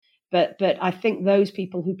But I think those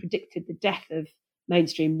people who predicted the death of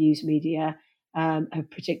mainstream news media have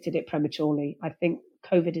predicted it prematurely. I think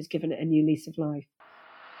COVID has given it a new lease of life.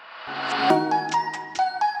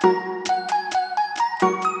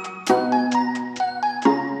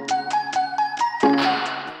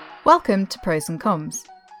 Welcome to Pros and Comms.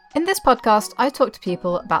 In this podcast, I talk to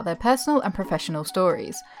people about their personal and professional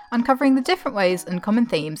stories, uncovering the different ways and common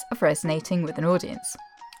themes of resonating with an audience.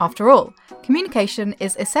 After all, communication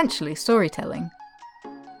is essentially storytelling.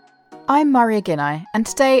 I'm Maria Ginai, and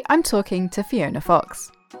today I'm talking to Fiona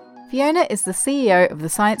Fox. Fiona is the CEO of the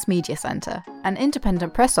Science Media Centre, an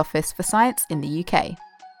independent press office for science in the UK.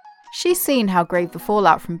 She's seen how grave the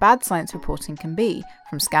fallout from bad science reporting can be,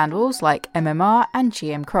 from scandals like MMR and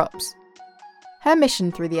GM crops. Her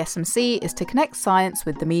mission through the SMC is to connect science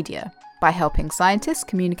with the media, by helping scientists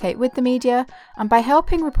communicate with the media, and by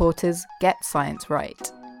helping reporters get science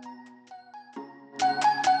right.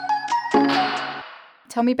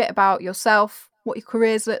 Tell me a bit about yourself, what your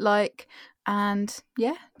careers look like, and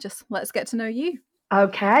just let's get to know you.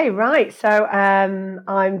 Okay, right. So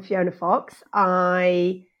I'm Fiona Fox.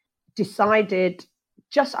 I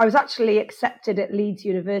was actually accepted at Leeds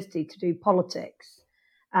University to do politics.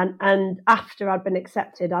 And after I'd been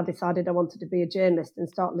accepted, I decided I wanted to be a journalist and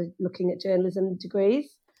start looking at journalism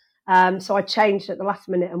degrees. So I changed at the last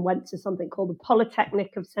minute and went to something called the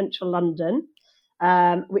Polytechnic of Central London,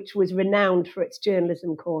 which was renowned for its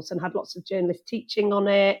journalism course and had lots of journalist teaching on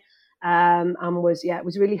it. And it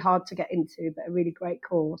was really hard to get into, but a really great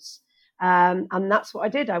course. And that's what I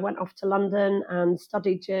did. I went off to London and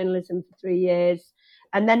studied journalism for 3 years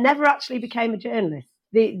and then never actually became a journalist.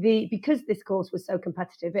 Because this course was so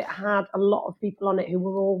competitive, it had a lot of people on it who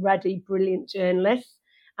were already brilliant journalists.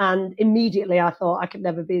 And immediately I thought I could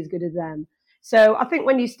never be as good as them. So I think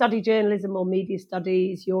when you study journalism or media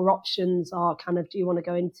studies, your options are kind of, do you want to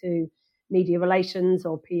go into media relations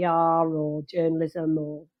or PR or journalism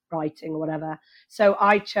or writing or whatever? So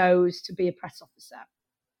I chose to be a press officer.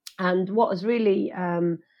 And what has really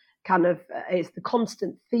is the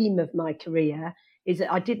constant theme of my career is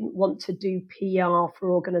that I didn't want to do PR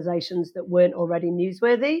for organisations that weren't already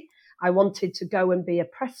newsworthy. I wanted to go and be a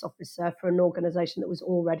press officer for an organisation that was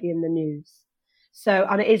already in the news. So,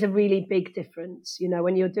 and it is a really big difference. You know,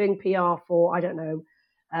 when you're doing PR for,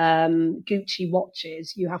 Gucci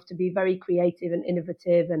watches, you have to be very creative and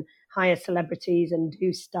innovative and hire celebrities and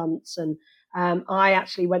do stunts. And I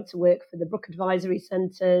actually went to work for the Brooke Advisory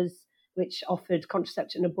Centres, which offered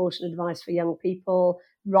contraception and abortion advice for young people,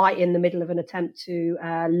 right in the middle of an attempt to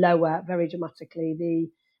lower very dramatically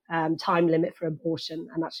the time limit for abortion.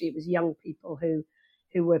 And actually it was young people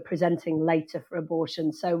who were presenting later for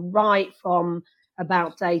abortion. So right from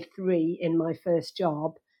about day 3 in my first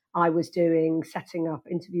job, I was setting up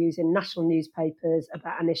interviews in national newspapers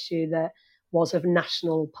about an issue that was of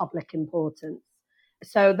national public importance.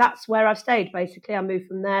 So that's where I've stayed, basically. I moved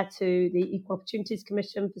from there to the Equal Opportunities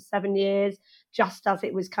Commission for 7 years, just as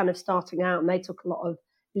it was kind of starting out. And they took a lot of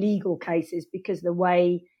legal cases because the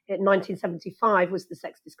way, in 1975 was the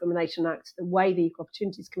Sex Discrimination Act, the way the Equal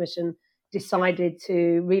Opportunities Commission decided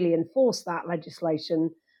to really enforce that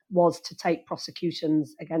legislation was to take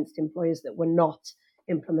prosecutions against employers that were not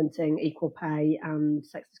implementing equal pay and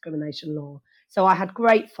sex discrimination law. So I had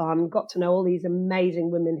great fun, got to know all these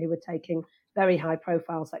amazing women who were taking very high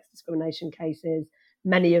profile sex discrimination cases,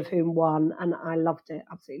 many of whom won, and I loved it,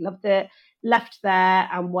 absolutely loved it. Left there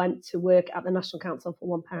and went to work at the National Council for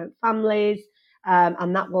One Parent Families,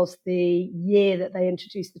 and that was the year that they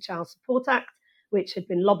introduced the Child Support Act, which had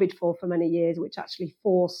been lobbied for many years, which actually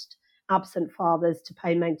forced absent fathers to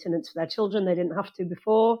pay maintenance for their children. They didn't have to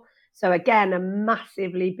before. So again, a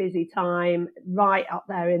massively busy time, right up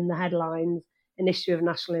there in the headlines, an issue of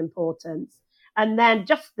national importance. And then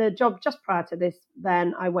the job just prior to this,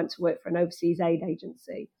 then I went to work for an overseas aid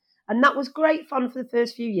agency. And that was great fun for the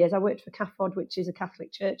first few years. I worked for CAFOD, which is a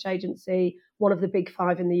Catholic church agency, one of the big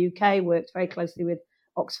 5 in the UK, worked very closely with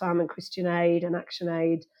Oxfam and Christian Aid and Action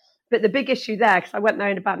Aid. But the big issue there, because I went there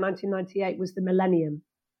in about 1998, was the millennium.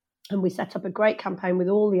 And we set up a great campaign with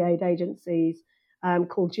all the aid agencies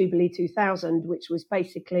called Jubilee 2000, which was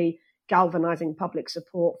basically galvanising public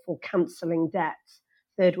support for cancelling debt,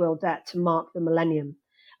 third world debt, to mark the millennium.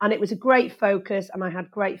 And it was a great focus and I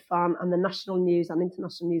had great fun, and the national news and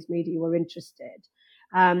international news media were interested.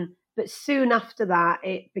 But soon after that,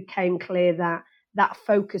 it became clear that that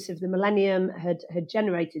focus of the millennium had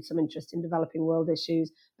generated some interest in developing world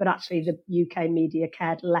issues, but actually the UK media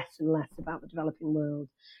cared less and less about the developing world.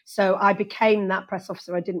 So I became that press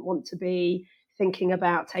officer. I didn't want to be thinking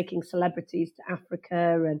about taking celebrities to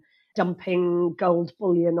Africa and dumping gold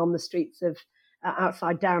bullion on the streets of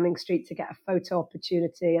outside Downing Street to get a photo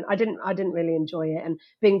opportunity, and I didn't really enjoy it. And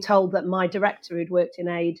being told that my director, who'd worked in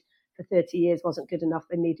aid for 30 years, wasn't good enough,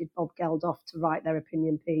 they needed Bob Geldof to write their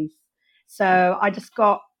opinion piece. So I just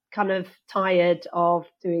got kind of tired of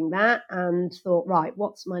doing that and thought, right,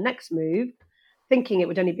 what's my next move? Thinking it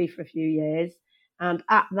would only be for a few years. And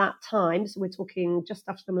at that time, so we're talking just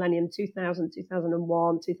after the millennium, 2000,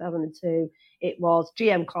 2001, 2002, it was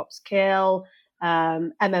GM crops kill,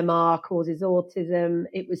 MMR causes autism.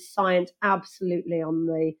 It was science absolutely on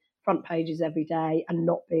the front pages every day and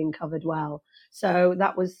not being covered well. So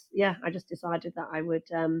that was, I just decided that I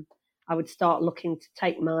would start looking to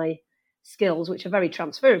take my skills, which are very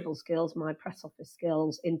transferable skills, my press office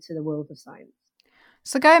skills, into the world of science.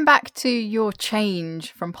 So going back to your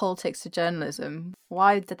change from politics to journalism,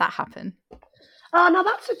 why did that happen? Oh, now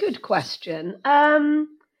that's a good question.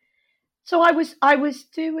 So I was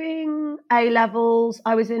doing A levels.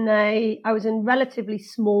 I was in relatively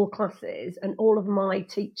small classes, and all of my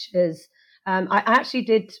teachers. I actually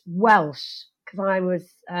did Welsh because I was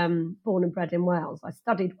born and bred in Wales. I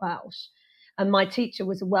studied Welsh, and my teacher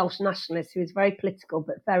was a Welsh nationalist who was very political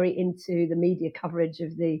but very into the media coverage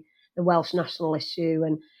of the Welsh national issue,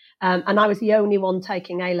 and I was the only one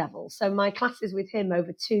taking A levels. So my classes with him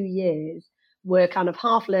over 2 years were kind of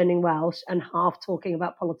half learning Welsh and half talking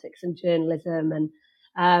about politics and journalism.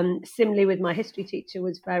 And similarly with my history teacher,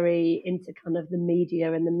 was very into kind of the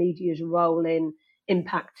media and the media's role in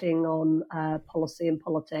impacting on policy and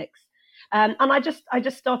politics. And I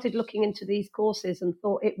just started looking into these courses and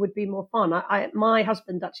thought it would be more fun. My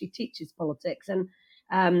husband actually teaches politics, and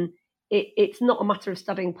it's not a matter of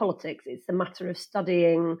studying politics. It's a matter of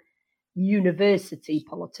studying university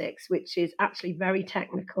politics, which is actually very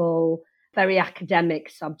technical, very academic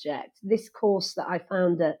subject. This course that I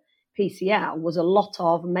found at PCL was a lot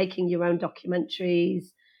of making your own documentaries,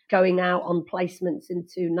 going out on placements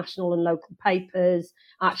into national and local papers.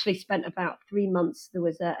 I actually spent about 3 months. There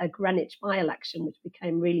was a Greenwich by-election, which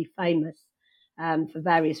became really famous for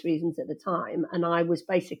various reasons at the time. And I was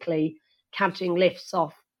basically catching lifts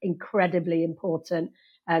off incredibly important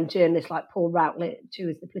journalists like Paul Routledge, who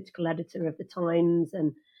was the political editor of the Times,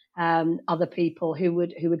 and other people who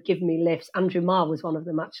would give me lifts. Andrew Marr was one of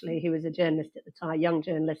them, actually, who was a journalist at the time, young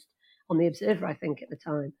journalist on The Observer, I think, at the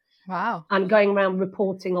time. Wow. And going around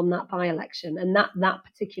reporting on that by-election. And that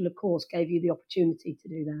particular course gave you the opportunity to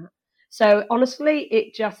do that. So honestly,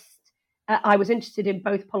 it just, I was interested in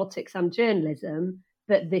both politics and journalism,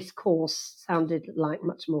 but this course sounded like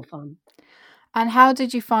much more fun. And how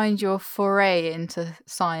did you find your foray into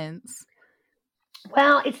science?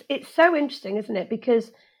 Well, it's so interesting, isn't it?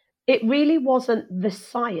 Because it really wasn't the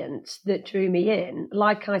science that drew me in.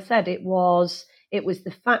 Like I said, it was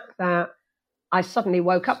the fact that I suddenly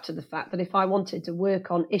woke up to the fact that if I wanted to work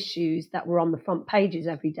on issues that were on the front pages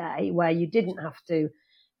every day, where you didn't have to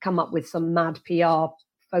come up with some mad PR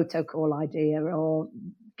photo call idea or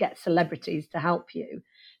get celebrities to help you,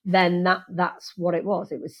 then that's what it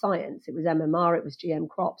was. It was science. It was MMR. It was GM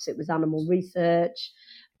crops. It was animal research.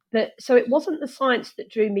 But so it wasn't the science that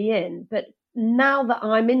drew me in. But now that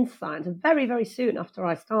I'm in science, and very, very soon after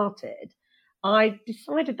I started, I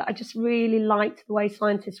decided that I just really liked the way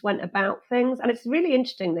scientists went about things. And it's really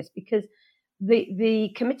interesting, this, because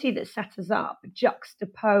the committee that set us up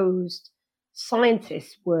juxtaposed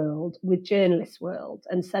scientists' world with journalists' world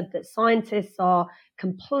and said that scientists are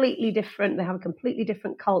completely different. They have a completely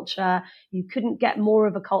different culture. You couldn't get more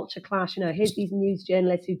of a culture clash. Here's these news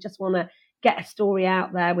journalists who just want to get a story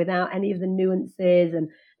out there without any of the nuances, and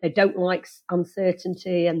they don't like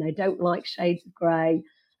uncertainty, and they don't like shades of grey.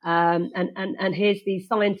 And here's these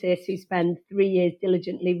scientists who spend 3 years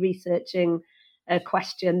diligently researching a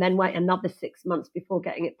question, then wait another 6 months before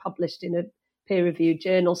getting it published in a peer-reviewed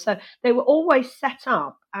journal. So they were always set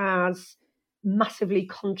up as massively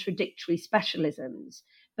contradictory specialisms.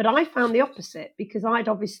 But I found the opposite, because I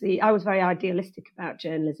was very idealistic about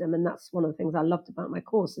journalism, and that's one of the things I loved about my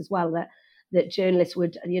course as well, that journalists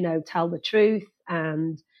would, tell the truth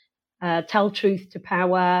and tell truth to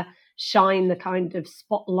power, shine the kind of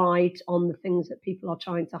spotlight on the things that people are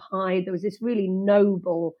trying to hide. There was this really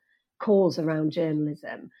noble cause around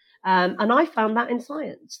journalism. And I found that in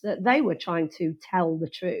science, that they were trying to tell the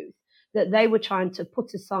truth, that they were trying to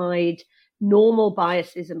put aside normal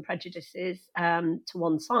biases and prejudices to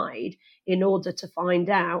one side in order to find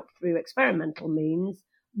out through experimental means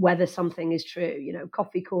whether something is true.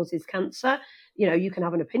 Coffee causes cancer. You can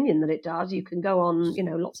have an opinion that it does. You can go on,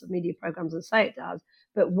 lots of media programs and say it does.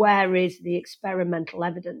 But where is the experimental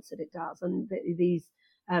evidence that it does? And these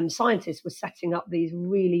scientists were setting up these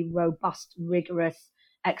really robust, rigorous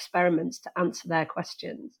experiments to answer their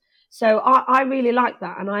questions. So I really like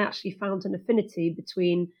that. And I actually found an affinity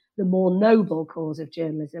between the more noble cause of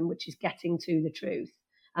journalism, which is getting to the truth,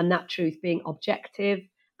 and that truth being objective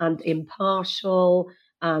and impartial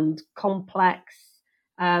and complex,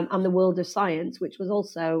 and the world of science, which was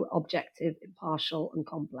also objective, impartial, and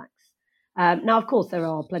complex. Now, of course, there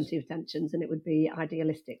are plenty of tensions, and it would be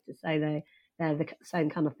idealistic to say they're the same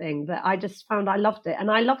kind of thing. But I just found I loved it, and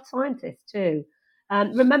I loved scientists too.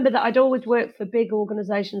 Remember that I'd always worked for big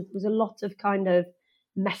organisations. There was a lot of kind of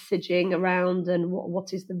messaging around, and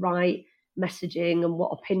what is the right messaging, and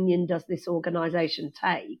what opinion does this organisation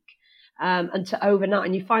take, and to overnight.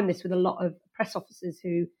 And you find this with a lot of press officers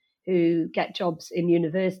who get jobs in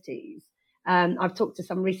universities. I've talked to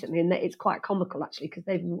some recently, and it's quite comical actually, because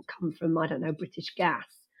they've come from, I don't know, British Gas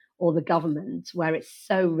or the government, where it's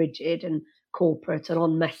so rigid and corporate and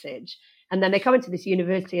on message. And then they come into this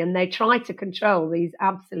university and they try to control these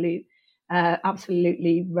absolutely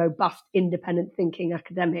robust, independent thinking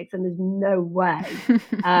academics, and there's no way.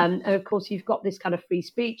 And of course, you've got this kind of free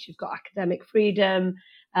speech, you've got academic freedom,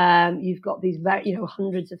 you've got these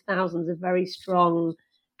hundreds of thousands of very strong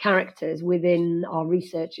characters within our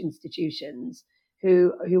research institutions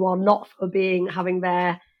who are not for having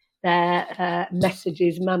their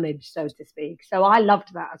messages managed, so to speak. So I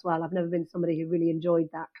loved that as well. I've never been somebody who really enjoyed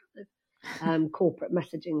that kind of corporate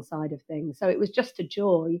messaging side of things. So it was just a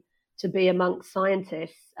joy to be amongst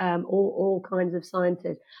scientists, all kinds of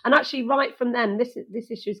scientists. And actually, right from then, this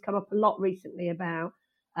issue has come up a lot recently about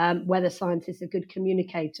whether scientists are good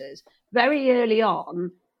communicators. Very early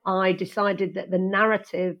on, I decided that the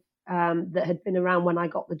narrative that had been around when I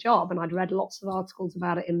got the job, and I'd read lots of articles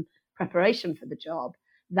about it in preparation for the job,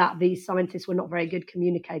 that these scientists were not very good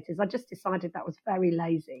communicators. I just decided that was very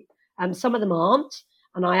lazy. Some of them aren't,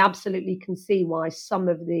 and I absolutely can see why some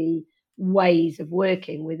of the ways of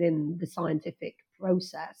working within the scientific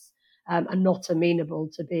process are not amenable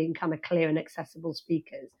to being kind of clear and accessible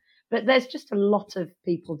speakers. But there's just a lot of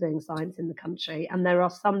people doing science in the country, and there are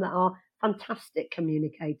some that are fantastic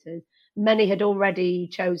communicators. Many had already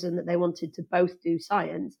chosen that they wanted to both do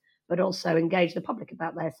science, but also engage the public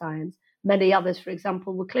about their science. Many others, for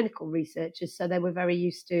example, were clinical researchers, so they were very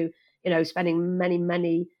used to, spending many,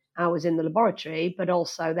 many hours in the laboratory, but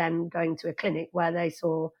also then going to a clinic where they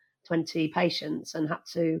saw 20 patients and had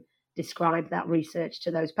to describe that research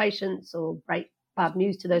to those patients or break bad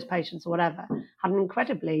news to those patients or whatever, had an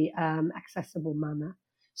incredibly accessible manner.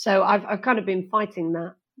 So I've kind of been fighting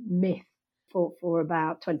that myth for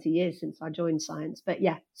about 20 years since I joined science. But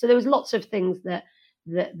yeah, so there was lots of things that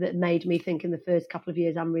made me think in the first couple of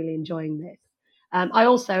years, I'm really enjoying this. I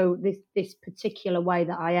also, this particular way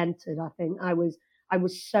that I entered, I think I was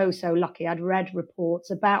so lucky. I'd read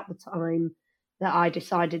reports about the time that I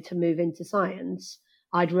decided to move into science.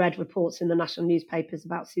 I'd read reports in the national newspapers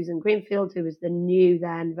about Susan Greenfield, who was the new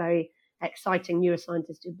then very exciting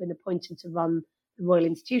neuroscientist who'd been appointed to run the Royal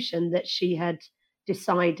Institution, that she had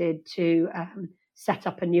decided to set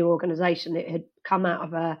up a new organisation. It had come out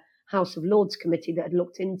of a House of Lords committee that had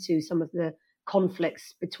looked into some of the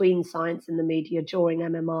conflicts between science and the media during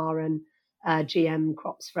MMR and GM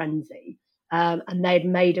Crops Frenzy. And they'd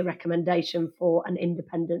made a recommendation for an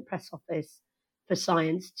independent press office for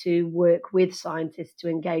science to work with scientists to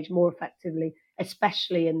engage more effectively,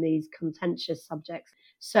 especially in these contentious subjects.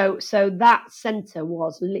 So that centre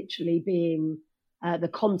was literally being, the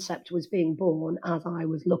concept was being born as I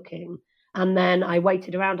was looking. And then I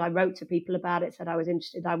waited around. I wrote to people about it, said I was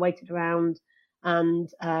interested. I waited around, and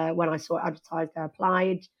when I saw it advertised, I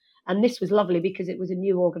applied. And this was lovely because it was a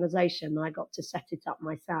new organisation. I got to set it up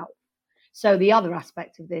myself. So the other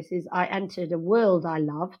aspect of this is I entered a world I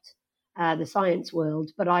loved, the science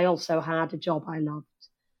world, but I also had a job I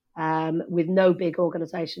loved, with no big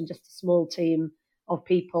organisation, just a small team of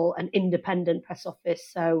people, an independent press office,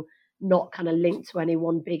 so not kind of linked to any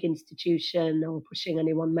one big institution or pushing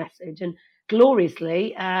any one message, and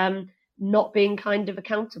gloriously not being kind of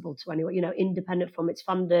accountable to anyone, independent from its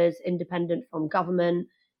funders, independent from government,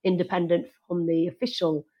 independent from the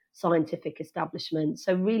official scientific establishment.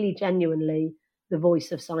 So really genuinely the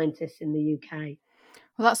voice of scientists in the UK.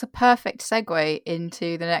 Well, that's a perfect segue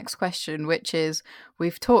into the next question, which is,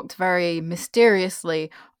 we've talked very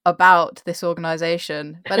mysteriously about this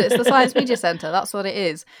organisation, but it's the Science Media Centre. That's what it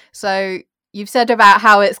is. So you've said about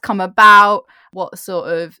how it's come about, what sort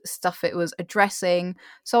of stuff it was addressing.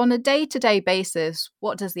 So on a day-to-day basis,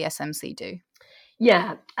 what does the SMC do?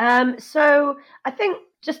 Yeah. So I think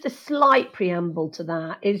just a slight preamble to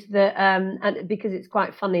that is that, and because it's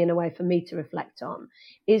quite funny in a way for me to reflect on,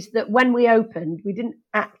 is that when we opened, we didn't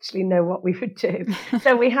actually know what we would do.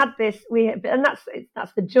 So we had this, and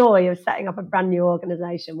that's the joy of setting up a brand new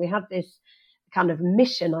organisation. We had this kind of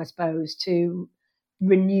mission, I suppose, to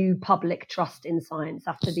renew public trust in science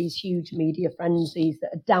after these huge media frenzies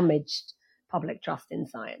that had damaged public trust in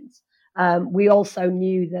science. We also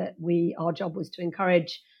knew that our job was to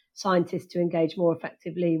encourage scientists to engage more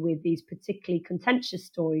effectively with these particularly contentious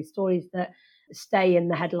stories that stay in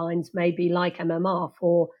the headlines, maybe like MMR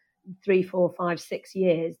for 3, 4, 5, 6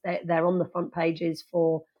 years. They're on the front pages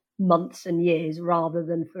for months and years rather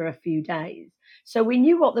than for a few days. So we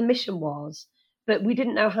knew what the mission was, but we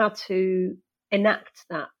didn't know how to enact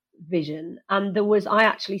that vision. And I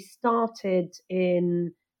actually started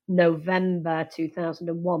in November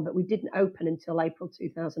 2001, but we didn't open until April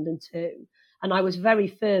 2002. And I was very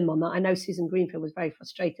firm on that. I know Susan Greenfield was very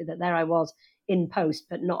frustrated that there I was in post,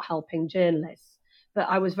 but not helping journalists. But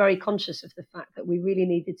I was very conscious of the fact that we really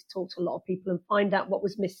needed to talk to a lot of people and find out what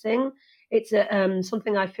was missing. It's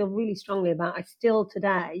something I feel really strongly about. I still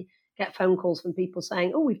today get phone calls from people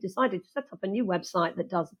saying, oh, we've decided to set up a new website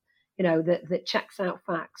that does, that checks out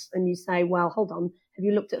facts. And you say, well, hold on, have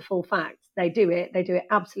you looked at full facts? They do it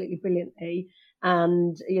absolutely brilliantly.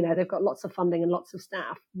 And, they've got lots of funding and lots of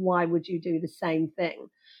staff. Why would you do the same thing?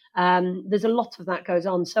 There's a lot of that goes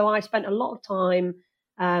on. So I spent a lot of time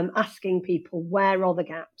asking people, where are the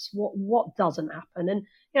gaps? What doesn't happen? And,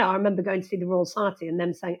 I remember going to see the Royal Society and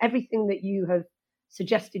them saying, everything that you have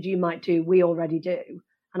suggested you might do, we already do.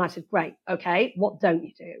 And I said, great, okay, what don't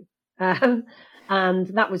you do? And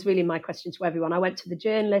that was really my question to everyone. I went to the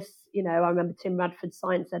journalists, I remember Tim Radford,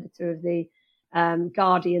 science editor of the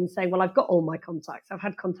Guardian, saying, well, I've got all my contacts. I've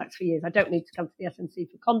had contacts for years. I don't need to come to the SNC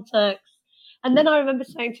for contacts. And then I remember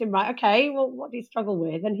saying to him, right, okay, well, what do you struggle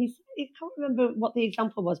with? And he can't remember what the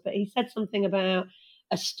example was, but he said something about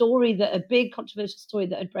a big controversial story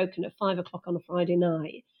that had broken at 5 o'clock on a Friday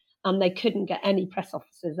night, and they couldn't get any press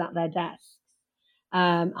officers at their desks.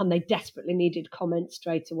 And they desperately needed comments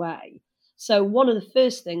straight away. So one of the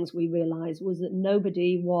first things we realized was that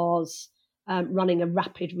nobody was running a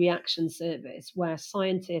rapid reaction service where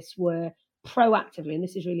scientists were proactively, and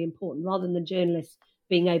this is really important, rather than the journalists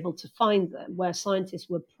being able to find them, where scientists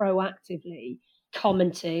were proactively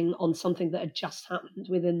commenting on something that had just happened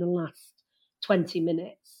within the last 20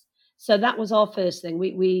 minutes. So that was our first thing.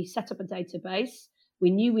 We set up a database. We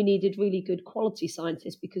knew we needed really good quality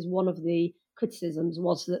scientists because one of the criticisms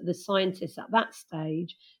was that the scientists at that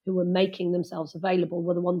stage who were making themselves available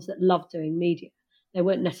were the ones that loved doing media. They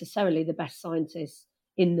weren't necessarily the best scientists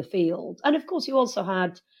in the field. And of course, you also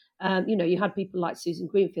had, you had people like Susan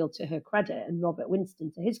Greenfield, to her credit, and Robert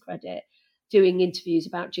Winston, to his credit, doing interviews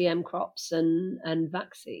about GM crops and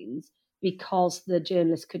vaccines because the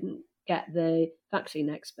journalists couldn't get the vaccine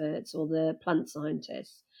experts or the plant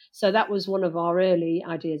scientists. So that was one of our early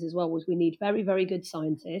ideas as well, was we need very, very good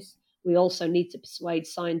scientists. We also need to persuade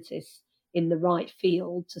scientists in the right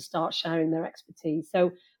field to start sharing their expertise.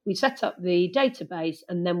 So we set up the database,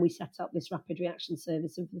 and then we set up this rapid reaction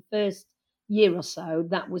service. And for the first year or so,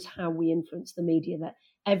 that was how we influenced the media, that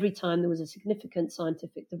every time there was a significant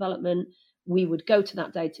scientific development, we would go to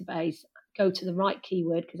that database, go to the right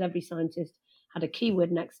keyword, because every scientist had a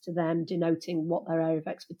keyword next to them denoting what their area of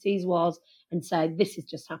expertise was, and say, this has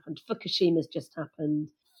just happened. Fukushima's just happened.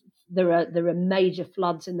 There are major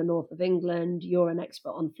floods in the north of England. You're an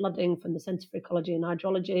expert on flooding from the Centre for Ecology and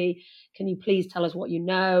Hydrology. Can you please tell us what you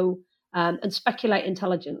know? And speculate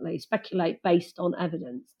intelligently, speculate based on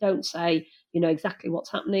evidence. Don't say, exactly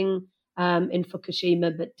what's happening in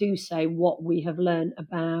Fukushima, but do say what we have learned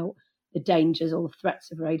about the dangers or the threats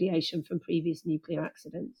of radiation from previous nuclear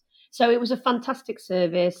accidents. So it was a fantastic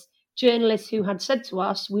service. Journalists who had said to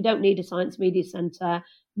us, we don't need a science media centre,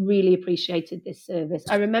 really appreciated this service.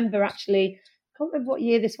 I remember actually, I can't remember what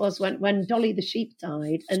year this was, when Dolly the sheep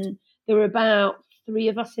died, and there were about 3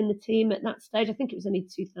 of us in the team at that stage. I think it was only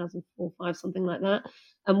 2004, 5, something like that.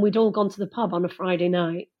 And we'd all gone to the pub on a Friday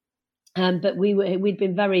night. But we'd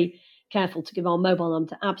been very careful to give our mobile number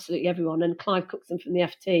to absolutely everyone. And Clive Cookson from the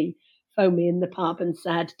FT phoned me in the pub and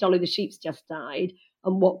said, Dolly the sheep's just died.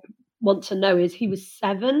 And what want to know is, he was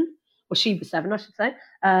 7, or she was 7, I should say.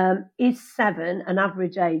 Is 7 an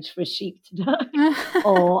average age for a sheep to die?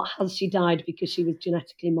 Or has she died because she was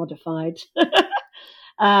genetically modified?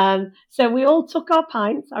 So we all took our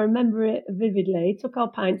pints, I remember it vividly, took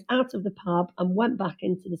our pints out of the pub and went back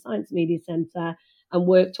into the Science Media Centre and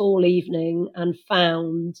worked all evening, and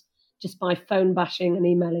found, just by phone bashing and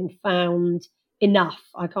emailing, found enough,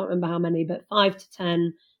 I can't remember how many, but 5 to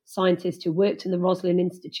 10 scientists who worked in the Roslin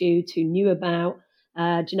Institute, who knew about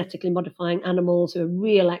genetically modifying animals, who are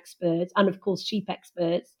real experts, and of course sheep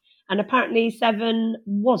experts. And apparently 7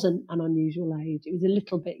 wasn't an unusual age. It was a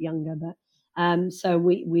little bit younger, but so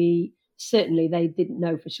we certainly, they didn't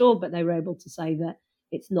know for sure, but they were able to say that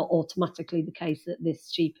it's not automatically the case that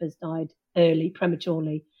this sheep has died early,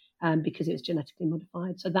 prematurely, because it was genetically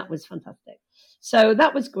modified. So that was fantastic. So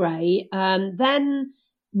that was great. Then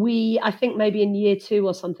I think maybe in year 2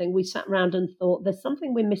 or something, we sat around and thought there's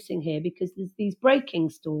something we're missing here, because there's these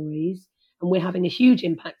breaking stories and we're having a huge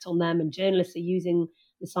impact on them, and journalists are using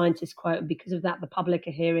the scientist quote. And because of that, the public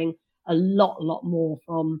are hearing a lot more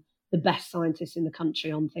from the best scientists in the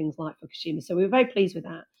country on things like Fukushima. So we were very pleased with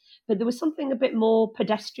that. But there was something a bit more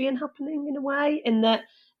pedestrian happening in a way, in that,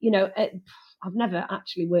 I've never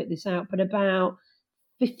actually worked this out, but about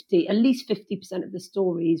at least 50% of the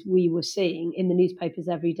stories we were seeing in the newspapers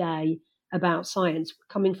every day about science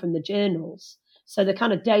were coming from the journals. So the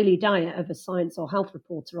kind of daily diet of a science or health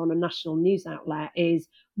reporter on a national news outlet is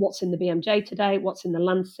what's in the BMJ today, what's in the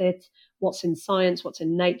Lancet, what's in Science, what's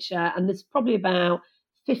in Nature. And there's probably about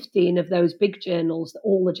 15 of those big journals that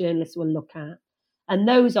all the journalists will look at. And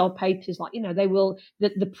those are papers like,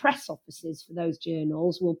 the press offices for those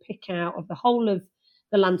journals will pick out of the whole of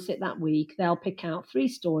the Lancet that week, they'll pick out 3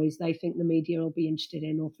 stories they think the media will be interested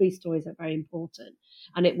in, or 3 stories that are very important.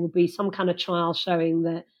 And it will be some kind of trial showing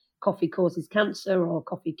that coffee causes cancer, or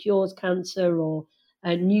coffee cures cancer, or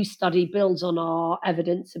a new study builds on our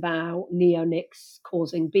evidence about neonics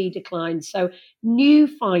causing bee decline. So new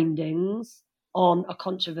findings on a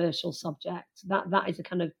controversial subject. That is a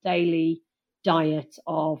kind of daily diet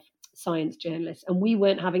of science journalists, and we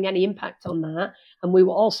weren't having any impact on that, and we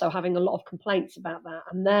were also having a lot of complaints about that.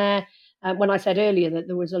 And when I said earlier that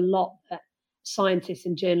there was a lot that scientists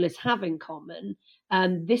and journalists have in common,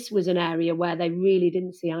 this was an area where they really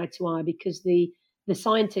didn't see eye to eye, because the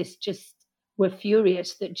scientists just were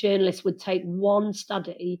furious that journalists would take one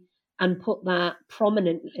study and put that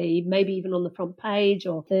prominently, maybe even on the front page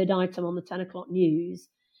or third item on the 10 o'clock news,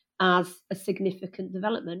 as a significant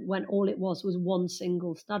development, when all it was one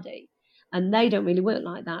single study. And they don't really work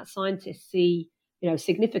like that. Scientists see,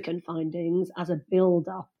 significant findings as a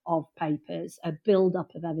build-up of papers, a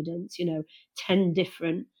build-up of evidence, 10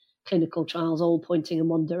 different clinical trials all pointing in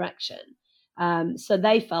one direction. So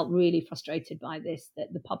they felt really frustrated by this,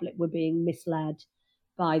 that the public were being misled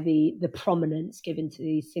by the prominence given to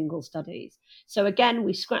these single studies. So again,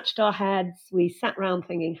 we scratched our heads, we sat around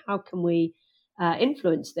thinking, how can we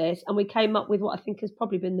influence this? And we came up with what I think has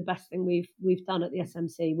probably been the best thing we've done at the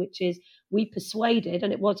SMC, which is we persuaded,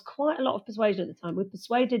 and it was quite a lot of persuasion at the time, we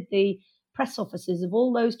persuaded the press offices of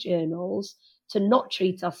all those journals to not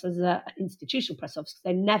treat us as an institutional press office, because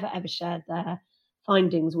they never ever shared their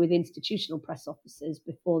findings with institutional press offices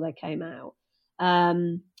before they came out,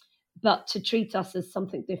 but to treat us as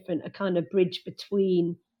something different, a kind of bridge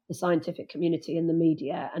between the scientific community and the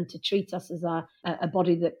media, and to treat us as a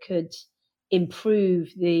body that could improve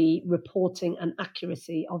the reporting and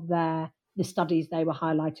accuracy of the studies they were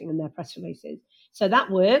highlighting in their press releases. So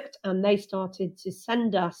that worked, and they started to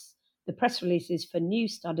send us the press releases for new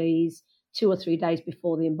studies 2 or 3 days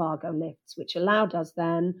before the embargo lifts, which allowed us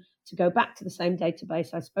then to go back to the same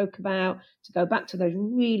database I spoke about, to go back to those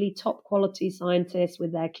really top quality scientists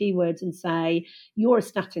with their keywords and say, you're a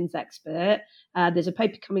statins expert. There's a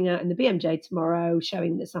paper coming out in the BMJ tomorrow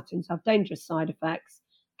showing that statins have dangerous side effects.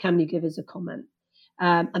 Can you give us a comment?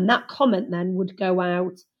 And that comment then would go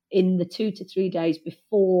out in the 2 to 3 days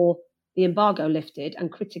before the embargo lifted,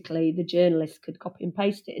 and critically, the journalists could copy and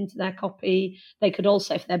paste it into their copy. They could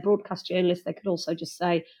also, if they're broadcast journalists, they could also just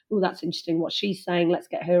say, oh, that's interesting what she's saying. Let's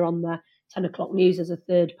get her on the 10 o'clock news as a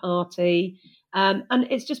third party. And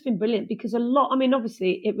it's just been brilliant, because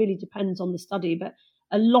obviously it really depends on the study, but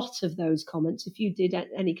a lot of those comments, if you did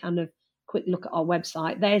any kind of quick look at our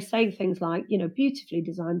website, they're saying things like, beautifully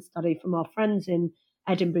designed study from our friends in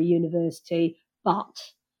Edinburgh University, but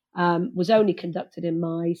was only conducted in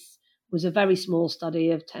mice, was a very small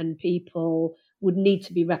study of 10 people, would need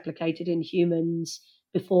to be replicated in humans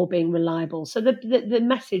before being reliable. So the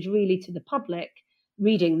message really to the public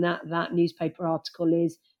reading that newspaper article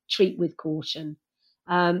is treat with caution.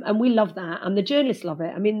 And we love that. And the journalists love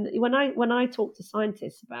it. I mean, when I talk to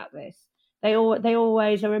scientists about this, they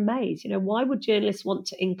always are amazed. Why would journalists want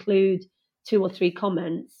to include 2 or 3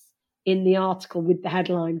 comments in the article with the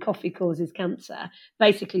headline, coffee causes cancer,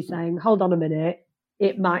 basically saying, hold on a minute,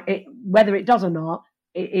 whether it does or not,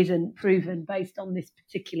 it isn't proven based on this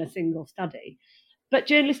particular single study. But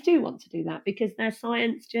journalists do want to do that, because they're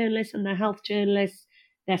science journalists and they're health journalists,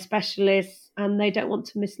 they're specialists, and they don't want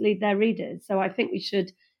to mislead their readers. So I think we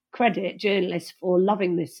should credit journalists for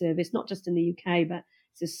loving this service, not just in the UK, but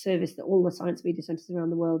it's a service that all the science media centres around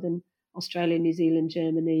the world, in Australia, New Zealand,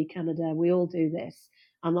 Germany, Canada, we all do this.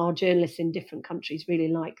 And our journalists in different countries really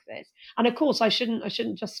like this. And of course, I shouldn't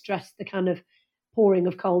just stress the kind of pouring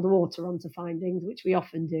of cold water onto findings, which we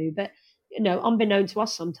often do. But, unbeknown to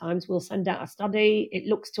us sometimes, we'll send out a study. It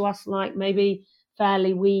looks to us like maybe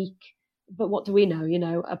fairly weak. But what do we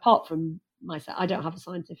know? Apart from myself, I don't have a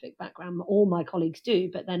scientific background. All my colleagues do,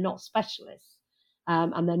 but they're not specialists.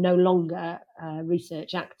 And they're no longer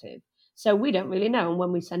research active. So we don't really know. And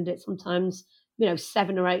when we send it, sometimes,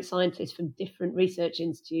 7 or 8 scientists from different research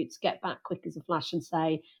institutes get back quick as a flash and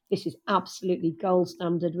say, this is absolutely gold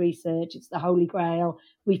standard research. It's the Holy Grail.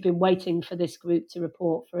 We've been waiting for this group to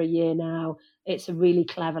report for a year now. It's a really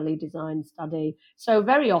cleverly designed study. So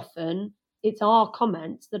very often it's our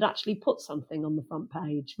comments that actually put something on the front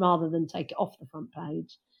page rather than take it off the front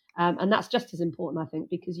page. And that's just as important, I think,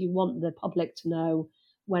 because you want the public to know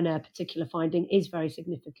when a particular finding is very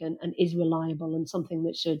significant and is reliable and something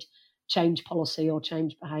that should change policy or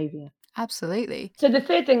change behaviour. Absolutely. So the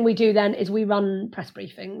third thing we do then is we run press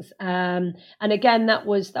briefings. And again, that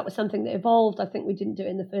was something that evolved. I think we didn't do it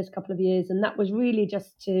in the first couple of years. And that was really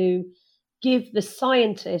just to give the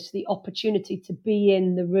scientists the opportunity to be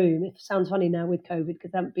in the room. It sounds funny now with COVID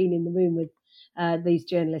because I haven't been in the room with these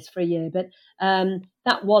journalists for a year. But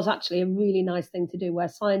that was actually a really nice thing to do, where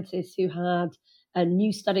scientists who had a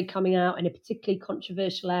new study coming out in a particularly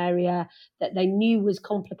controversial area that they knew was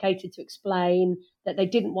complicated to explain, that they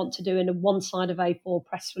didn't want to do in a one side of A4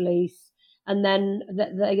 press release, and then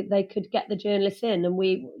they could get the journalists in. And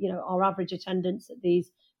we, our average attendance at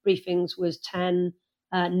these briefings was 10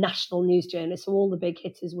 national news journalists. So all the big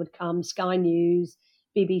hitters would come: Sky News,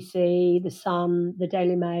 BBC, The Sun, the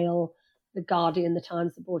Daily Mail, The Guardian, The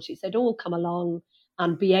Times, the broadsheets. They'd all come along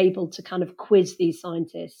and be able to kind of quiz these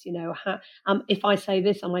scientists. If I say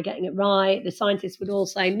this, am I getting it right? The scientists would all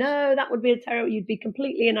say, no, that would be a terrible, you'd be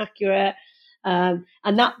completely inaccurate. And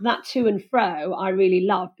that to and fro, I really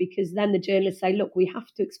love, because then the journalists say, look, we have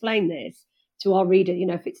to explain this to our reader.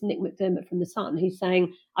 If it's Nick McDermott from The Sun, he's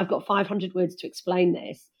saying, I've got 500 words to explain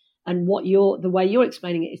this, and the way you're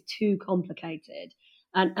explaining it is too complicated.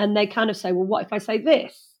 And they kind of say, well, what if I say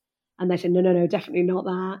this? And they say, no, definitely not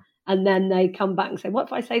that. And then they come back and say, what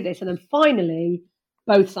if I say this? And then finally,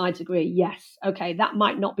 both sides agree, yes, okay, that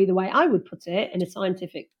might not be the way I would put it in a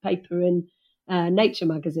scientific paper in Nature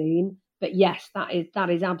magazine, but yes, that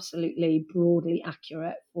is absolutely broadly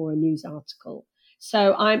accurate for a news article.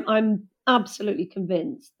 So I'm absolutely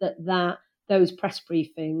convinced that those press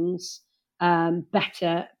briefings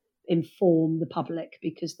better inform the public,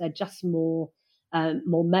 because they're just more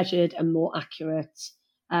measured and more accurate.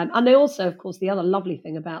 And they also, of course, the other lovely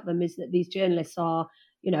thing about them is that these journalists are,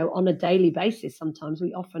 on a daily basis. Sometimes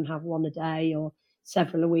we often have one a day or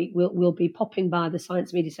several a week. We'll be popping by the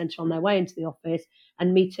Science Media Centre on their way into the office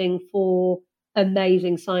and meeting 4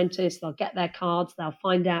 amazing scientists. They'll get their cards. They'll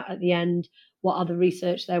find out at the end what other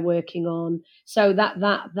research they're working on. So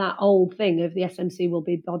that old thing of the SMC will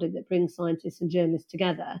be a body that brings scientists and journalists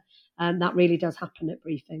together. That really does happen at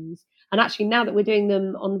briefings. And actually, now that we're doing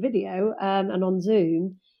them on video and on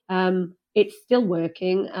Zoom, it's still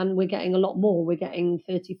working, and we're getting a lot more. We're getting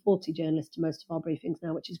 30, 40 journalists to most of our briefings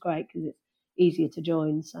now, which is great because it's easier to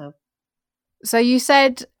join. So you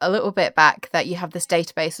said a little bit back that you have this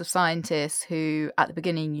database of scientists who at the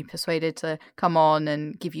beginning you persuaded to come on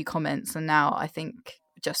and give you comments. And now I think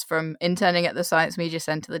just from interning at the Science Media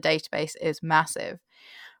Centre, the database is massive.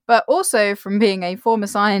 But also from being a former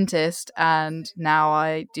scientist, and now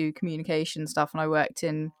I do communication stuff, and I worked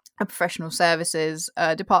in a professional services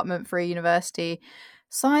department for a university.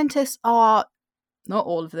 Scientists are, not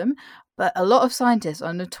all of them, but a lot of scientists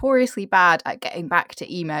are notoriously bad at getting back to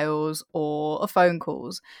emails or phone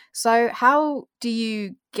calls. So how do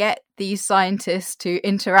you get these scientists to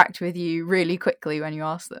interact with you really quickly when you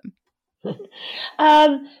ask them?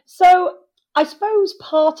 So I suppose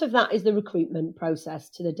part of that is the recruitment process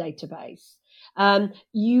to the database.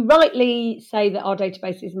 You rightly say that our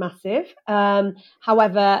database is massive.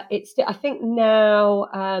 However, I think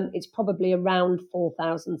now it's probably around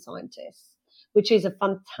 4,000 scientists, which is a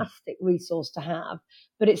fantastic resource to have,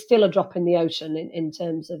 but it's still a drop in the ocean in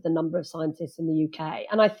terms of the number of scientists in the UK.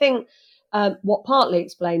 And I think what partly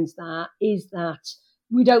explains that is that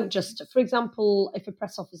we don't just, for example, if a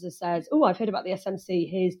press officer says, oh, I've heard about the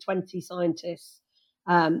SMC, here's 20 scientists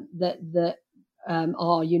that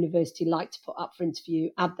our university like to put up for interview,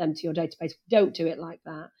 add them to your database. We don't do it like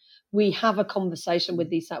that. We have a conversation with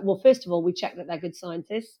these. Well, first of all, we check that they're good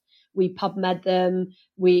scientists. we PubMed them,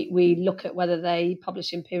 we look at whether they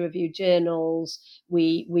publish in peer-reviewed journals,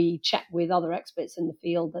 we check with other experts in the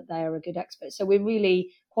field that they are a good expert. So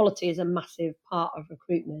quality is a massive part of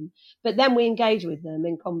recruitment. But then we engage with them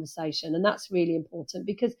in conversation, and that's really important,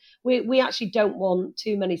 because we actually don't want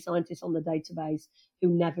too many scientists on the database who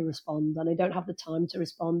never respond, and who don't have the time to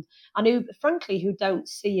respond, and who, frankly, who don't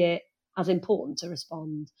see it as important to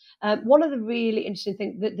respond. One of the really interesting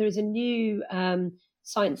things, that there is a new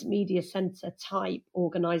science media centre type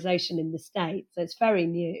organisation in the States, so it's very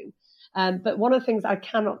new. But one of the things I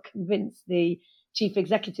cannot convince the chief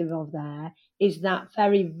executive of there is that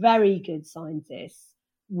very, very good scientists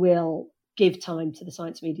will give time to the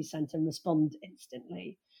Science Media Centre and respond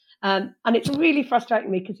instantly. And it's really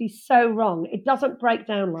frustrating me, because he's so wrong. It doesn't break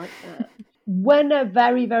down like that. When a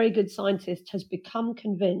very, very good scientist has become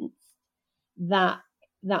convinced that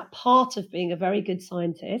part of being a very good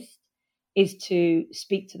scientist is to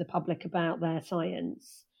speak to the public about their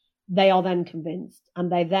science, they are then convinced,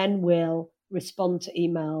 and they then will respond to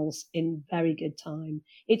emails in very good time.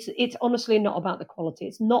 It's honestly not about the quality.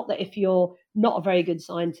 It's not that if you're not a very good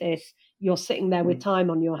scientist, you're sitting there with time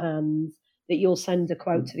on your hands, that you'll send a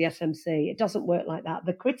quote to the SMC. It doesn't work like that.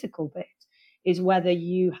 The critical bit is whether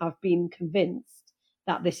you have been convinced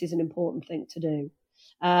that this is an important thing to do.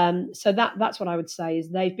 So that's what I would say, is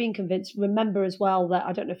they've been convinced. Remember as well that,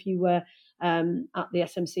 I don't know if you were at the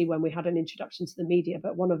SMC when we had an introduction to the media,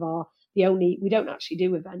 but we don't actually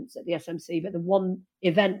do events at the SMC, but the one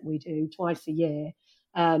event we do twice a year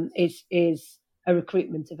is a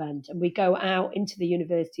recruitment event. And we go out into the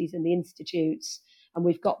universities and the institutes, and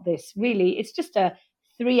we've got this it's just a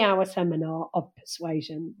 3-hour seminar of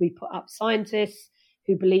persuasion. We put up scientists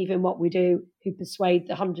who believe in what we do, who persuade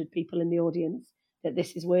the 100 people in the audience that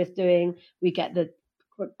this is worth doing. We get the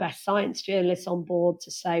best science journalists on board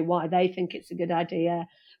to say why they think it's a good idea.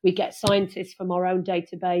 We get scientists from our own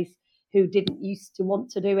database who didn't used to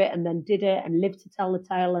want to do it and then did it and lived to tell the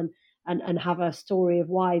tale, and have a story of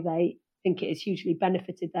why they think it has hugely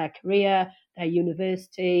benefited their career, their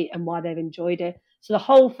university, and why they've enjoyed it. So the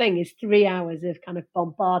whole thing is 3 hours of kind of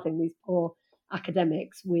bombarding these poor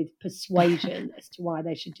academics with persuasion as to why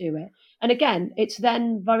they should do it. And again, it's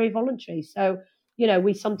then very voluntary. So,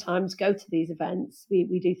 we sometimes go to these events,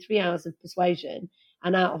 we do 3 hours of persuasion,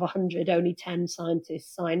 and out of 100, only 10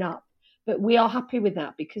 scientists sign up. But we are happy with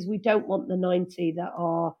that, because we don't want the 90 that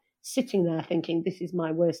are sitting there thinking, this is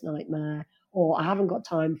my worst nightmare, or I haven't got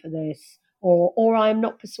time for this, or I'm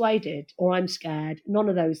not persuaded, or I'm scared. None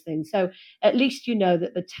of those things. So at least you know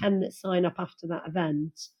that the 10 that sign up after that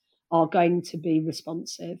event are going to be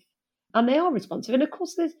responsive. And they are responsive. And of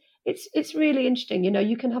course, it's really interesting.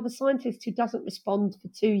 You can have a scientist who doesn't respond for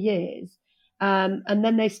 2 years, and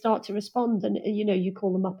then they start to respond, and you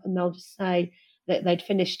call them up and they'll just say that they'd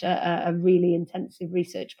finished a really intensive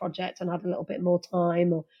research project and had a little bit more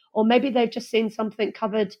time, or maybe they've just seen something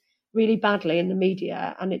covered really badly in the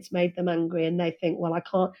media and it's made them angry, and they think, well, I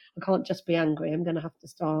can't just be angry. I'm going to have to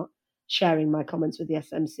start sharing my comments with the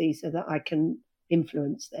SMC so that I can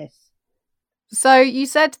influence this. So you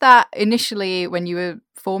said that initially when you were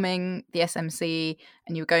forming the SMC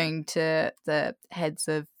and you were going to the heads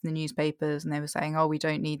of the newspapers and they were saying, oh, we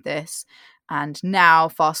don't need this. And now,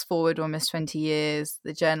 fast forward almost 20 years,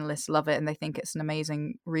 the journalists love it and they think it's an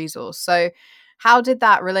amazing resource. So how did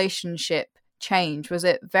that relationship change? Was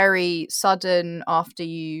it very sudden after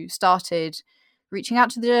you started reaching out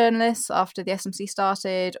to the journalists, after the SMC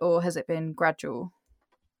started, or has it been gradual?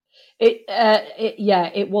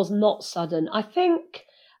 It was not sudden. I think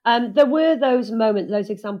there were those moments, those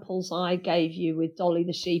examples I gave you with Dolly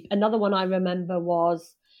the sheep. Another one I remember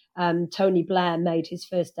was Tony Blair made his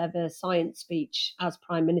first ever science speech as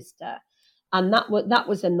Prime Minister. And that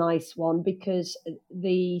was a nice one, because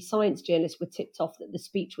the science journalists were tipped off that the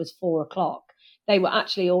speech was 4:00. They were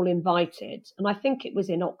actually all invited, and I think it was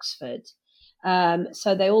in Oxford.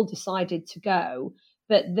 So they all decided to go.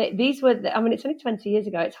 But these were, it's only 20 years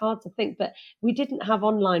ago. It's hard to think, but we didn't have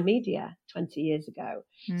online media 20 years ago.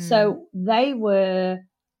 So they were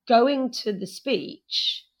going to the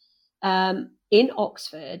speech in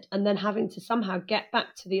Oxford and then having to somehow get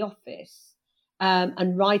back to the office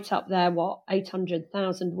and write up their,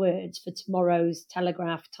 800,000 words for tomorrow's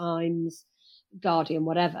Telegraph, Times, Guardian,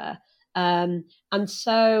 whatever. And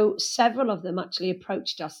so several of them actually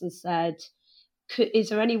approached us and said, is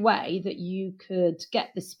there any way that you could get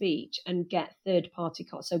the speech and get third-party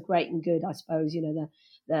costs? So Great and Good, I suppose,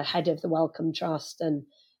 the head of the Wellcome Trust and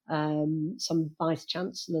some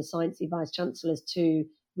vice-chancellors, sciencey vice-chancellors, to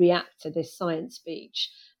react to this science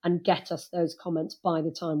speech and get us those comments by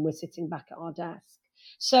the time we're sitting back at our desk.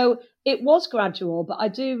 So it was gradual, but I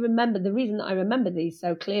do remember, the reason that I remember these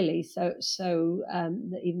so clearly,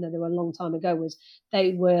 that even though they were a long time ago, was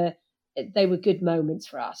they were good moments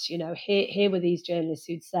for us. Here were these journalists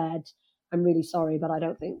who'd said, "I'm really sorry, but I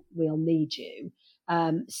don't think we'll need you."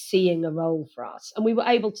 Seeing a role for us, and we were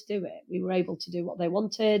able to do it. We were able to do what they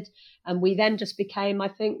wanted, and we then just became, I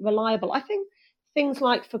think, reliable. I think things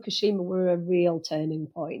like Fukushima were a real turning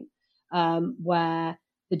point, where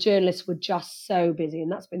the journalists were just so busy, and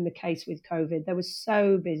that's been the case with COVID. They were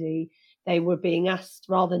so busy. They were being asked,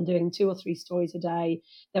 rather than doing 2 or 3 stories a day,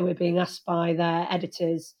 they were being asked by their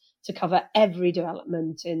editors to cover every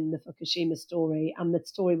development in the Fukushima story, and the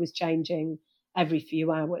story was changing every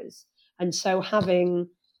few hours. And so having,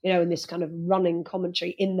 in this kind of running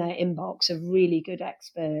commentary in their inbox of really good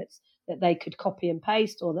experts that they could copy and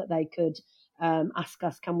paste, or that they could ask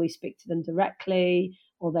us, can we speak to them directly,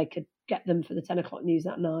 or they could get them for the 10 o'clock news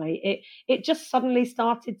that night. It just suddenly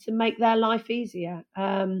started to make their life easier.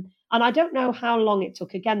 And I don't know how long it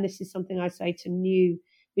took. Again, this is something I say to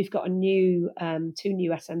we've got 2 new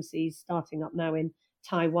SMCs starting up now in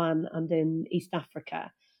Taiwan and in East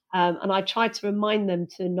Africa. And I try to remind them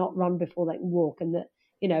to not run before they can walk, and that,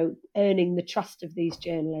 earning the trust of these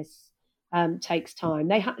journalists takes time.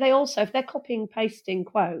 They also, if they're copying, pasting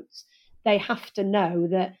quotes, they have to know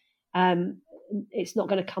that it's not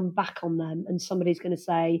going to come back on them, and somebody's going to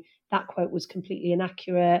say that quote was completely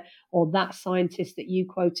inaccurate, or that scientist that you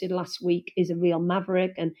quoted last week is a real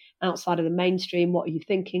maverick and outside of the mainstream. What are you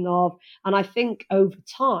thinking of? And I think over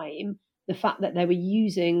time, the fact that they were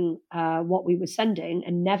using what we were sending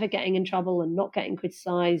and never getting in trouble and not getting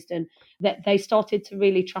criticised, and that they started to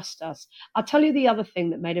really trust us. I'll tell you the other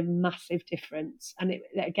thing that made a massive difference, and it,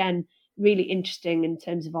 again, really interesting in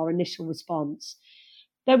terms of our initial response.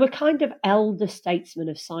 There were kind of elder statesmen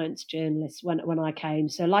of science journalists when I came.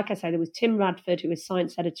 So like I say, there was Tim Radford, who was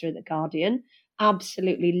science editor at The Guardian,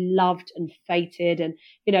 absolutely loved and feted. And,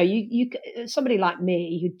 you somebody like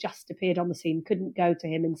me who just appeared on the scene couldn't go to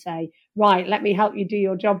him and say, right, let me help you do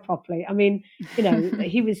your job properly. I mean,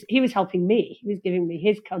 he was helping me. He was giving me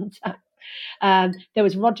his contact. There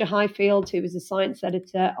was Roger Highfield, who was a science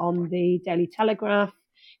editor on the Daily Telegraph,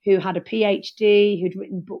 who had a PhD, who'd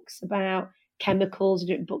written books about chemicals,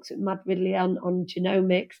 who'd written books with Matt Ridley on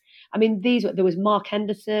genomics. I mean, there was Mark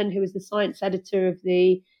Henderson, who was the science editor of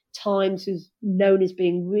the Times, who's known as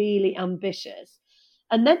being really ambitious.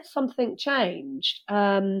 And then something changed.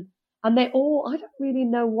 And they all, I don't really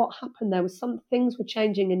know what happened. There was some things were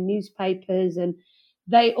changing in newspapers, and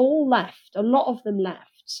they all left. A lot of them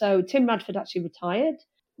left. So Tim Radford actually retired.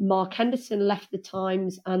 Mark Henderson left the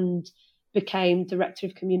Times and became Director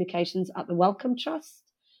of Communications at the Wellcome Trust.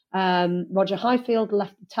 Roger Highfield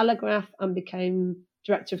left the Telegraph and became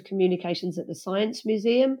Director of Communications at the Science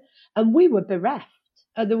Museum. And we were bereft.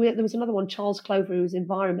 There was another one, Charles Clover, who was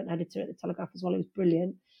Environment Editor at the Telegraph as well. He was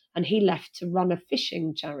brilliant. And he left to run a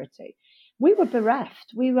fishing charity. We were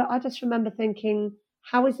bereft. I just remember thinking,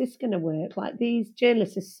 how is this going to work? Like, these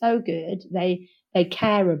journalists are so good. They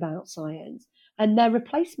care about science. And their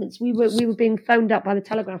replacements, we were being phoned up by the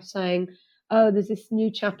Telegraph saying, oh, there's this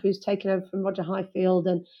new chap who's taken over from Roger Highfield,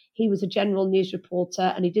 and he was a general news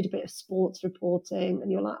reporter, and he did a bit of sports reporting.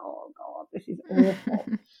 And you're like, oh, God, this is awful.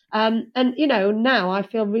 And, now I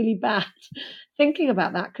feel really bad thinking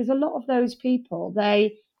about that, because a lot of those people,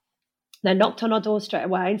 they knocked on our door straight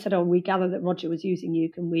away and said, oh, we gather that Roger was using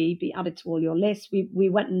you. Can we be added to all your lists? We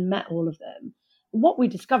went and met all of them. What we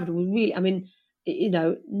discovered was really,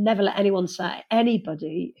 never let anyone say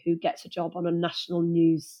anybody who gets a job on a national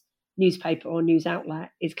newspaper or news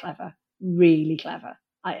outlet is clever, really clever.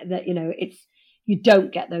 You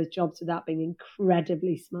don't get those jobs without being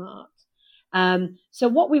incredibly smart. So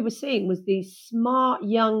what we were seeing was these smart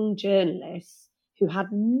young journalists who had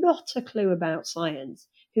not a clue about science,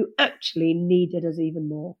 who actually needed us even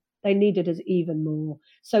more. They needed us even more.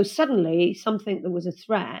 So suddenly something that was a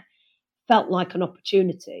threat felt like an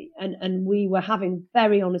opportunity. And we were having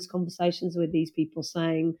very honest conversations with these people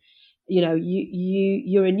saying, you're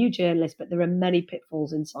a new journalist, but there are many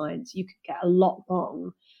pitfalls in science. You could get a lot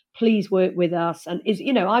wrong. Please work with us. And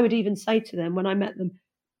I would even say to them when I met them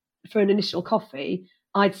for an initial coffee,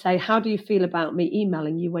 I'd say, how do you feel about me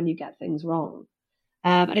emailing you when you get things wrong?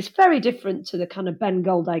 And it's very different to the kind of Ben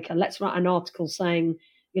Goldacre, let's write an article saying,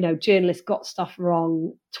 journalists got stuff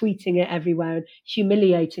wrong, tweeting it everywhere,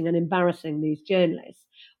 humiliating and embarrassing these journalists.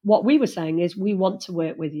 What we were saying is, we want to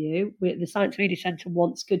work with you. The Science Media Centre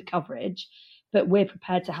wants good coverage, but we're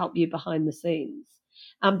prepared to help you behind the scenes.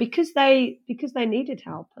 And because they needed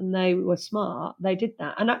help and they were smart, they did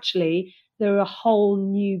that. And actually, there are a whole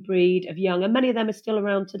new breed of young, and many of them are still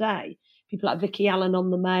around today, people like Vicky Allen on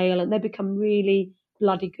the Mail, and they become really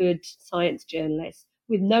bloody good science journalists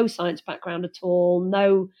with no science background at all,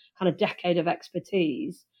 no kind of decade of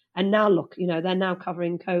expertise. And now look, they're now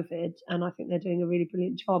covering COVID, and I think they're doing a really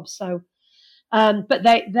brilliant job. So, but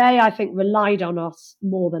they I think relied on us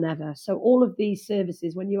more than ever. So all of these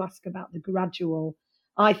services, when you ask about the gradual,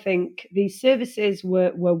 I think these services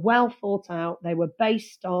were well thought out. They were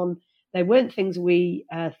based on, they weren't things we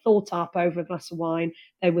thought up over a glass of wine.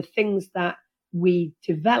 They were things that we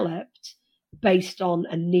developed based on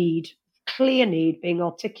a need, clear need being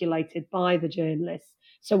articulated by the journalists.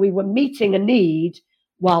 So we were meeting a need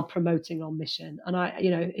while promoting our mission. And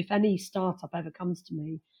if any startup ever comes to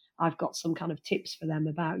me, I've got some kind of tips for them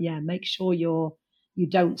about, make sure you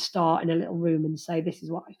don't start in a little room and say, this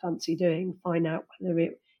is what I fancy doing. Find out whether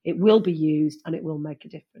it will be used and it will make a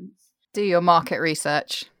difference. Do your market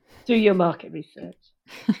research. Do your market research.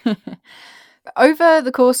 Over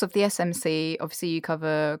the course of the SMC, obviously you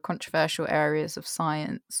cover controversial areas of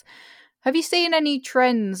science. Have you seen any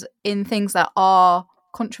trends in things that are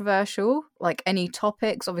controversial, like any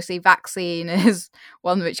topics? Obviously vaccine is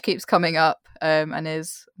one which keeps coming up and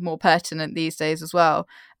is more pertinent these days as well.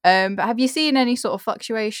 But have you seen any sort of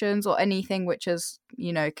fluctuations or anything which has,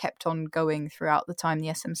 kept on going throughout the time the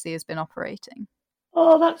SMC has been operating?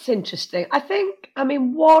 Oh, that's interesting.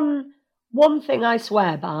 One thing I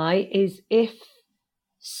swear by is if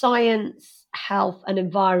science, health and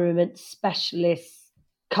environment specialists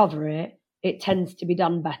cover it, it tends to be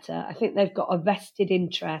done better. I think they've got a vested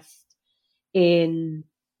interest in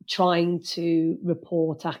trying to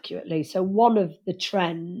report accurately. So one of the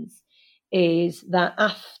trends is that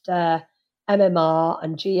after MMR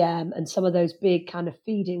and GM and some of those big kind of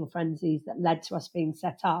feeding frenzies that led to us being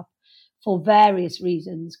set up, for various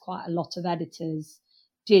reasons, quite a lot of editors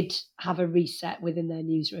did have a reset within their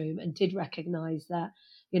newsroom and did recognise that,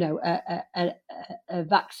 a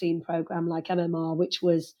vaccine programme like MMR, which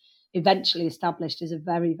was eventually established as a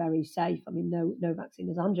very, very safe, no vaccine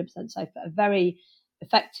is 100% safe, but a very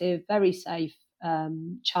effective, very safe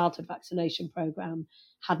childhood vaccination programme,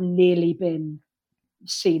 had nearly been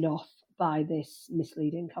seen off by this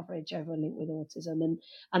misleading coverage over a link with autism.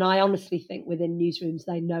 And I honestly think within newsrooms,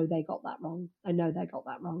 they know they got that wrong. And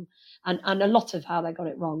a lot of how they got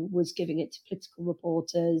it wrong was giving it to political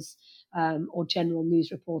reporters or general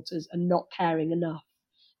news reporters and not caring enough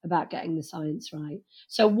about getting the science right.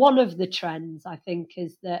 So one of the trends, I think,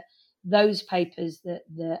 is that those papers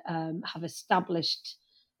that have established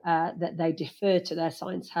that they defer to their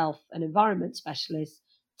science, health and environment specialists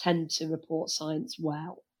tend to report science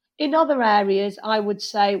well. In other areas, I would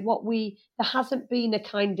say there hasn't been a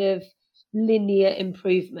kind of linear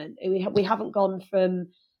improvement. We haven't gone from,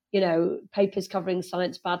 papers covering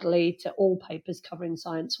science badly to all papers covering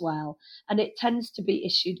science well. And it tends to be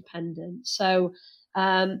issue dependent. So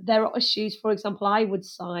there are issues, for example, I would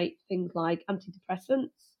cite things like antidepressants,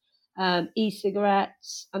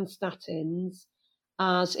 e-cigarettes and statins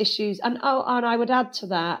as issues. And I would add to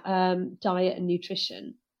that diet and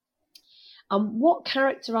nutrition. What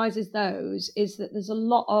characterises those is that there's a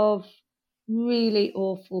lot of really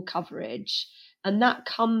awful coverage, and that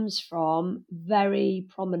comes from very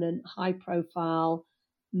prominent, high-profile,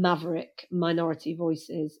 maverick minority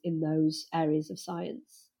voices in those areas of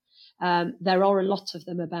science. There are a lot of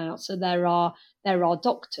them about. So there are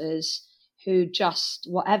doctors who just,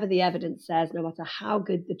 whatever the evidence says, no matter how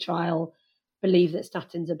good the trial, believe that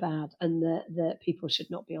statins are bad and that people should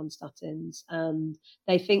not be on statins. And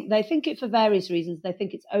they think it for various reasons. They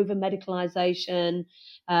think it's over medicalization.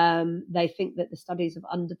 They think that the studies have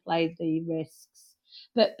underplayed the risks.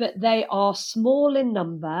 But they are small in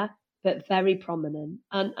number, but very prominent.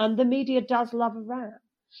 And the media does love a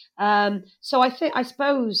row. So I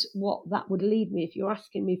suppose what that would lead me, if you're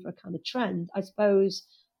asking me for a kind of trend, I suppose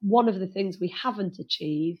one of the things we haven't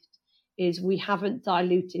achieved is we haven't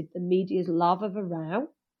diluted the media's love of a row.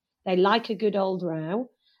 They like a good old row.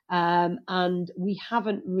 And we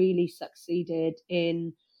haven't really succeeded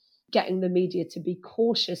in getting the media to be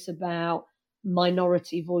cautious about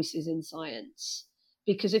minority voices in science.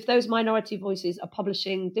 Because if those minority voices are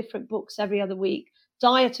publishing different books every other week,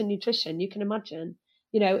 diet and nutrition, you can imagine,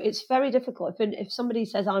 it's very difficult. If somebody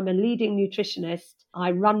says, I'm a leading nutritionist,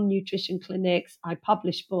 I run nutrition clinics, I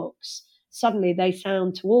publish books, suddenly they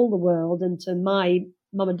sound to all the world and to my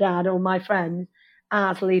mum and dad or my friends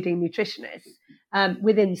as leading nutritionists.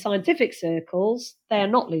 Within scientific circles, they are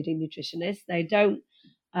not leading nutritionists. They don't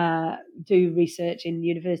do research in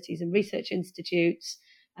universities and research institutes,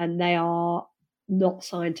 and they are not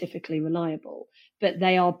scientifically reliable, but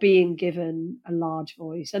they are being given a large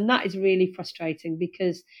voice. And that is really frustrating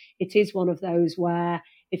because it is one of those where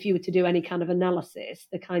if you were to do any kind of analysis,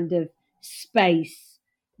 the kind of space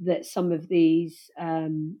that some of these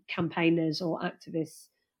campaigners or activists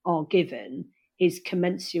are given is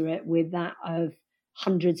commensurate with that of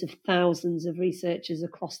hundreds of thousands of researchers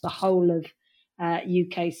across the whole of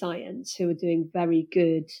UK science who are doing very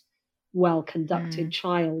good, well-conducted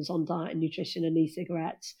trials on diet and nutrition and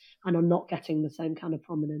e-cigarettes and are not getting the same kind of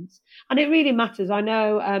prominence. And it really matters. I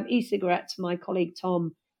know e-cigarettes, my colleague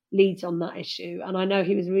Tom leads on that issue, and I know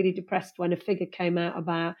he was really depressed when a figure came out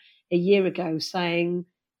about a year ago saying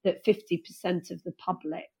that 50% of the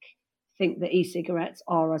public think that e-cigarettes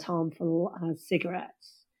are as harmful as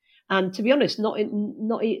cigarettes. And to be honest, none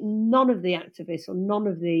of the activists or none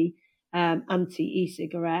of the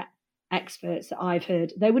anti-e-cigarette experts that I've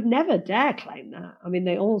heard, they would never dare claim that. I mean,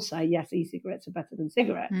 they all say, yes, e-cigarettes are better than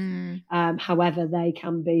cigarettes. However, they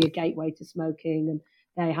can be a gateway to smoking and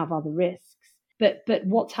they have other risks. But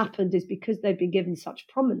what's happened is because they've been given such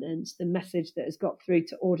prominence, the message that has got through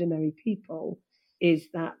to ordinary people is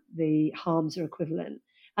that the harms are equivalent.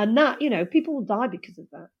 And that, people will die because of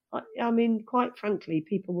that. I mean, quite frankly,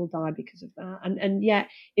 people will die because of that. And yet,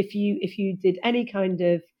 if you did any kind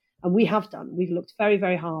of, and we've looked very,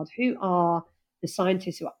 very hard, who are the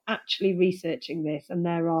scientists who are actually researching this? And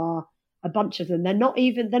there are a bunch of them. They're not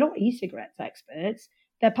e-cigarettes experts.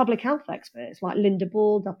 They're public health experts, like Linda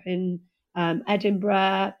Bald up in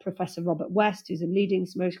Edinburgh, Professor Robert West, who's a leading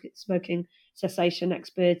smoking cessation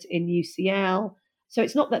expert in UCL. So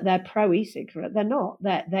it's not that they're pro e-cigarette. They're not.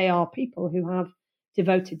 They are people who have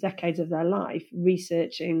devoted decades of their life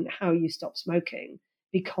researching how you stop smoking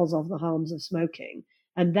because of the harms of smoking.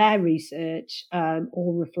 And their research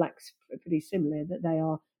all reflects pretty similar, that they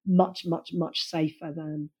are much, much, much safer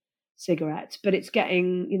than cigarettes. But it's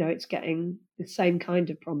getting the same kind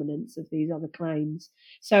of prominence of these other claims.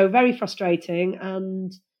 So very frustrating.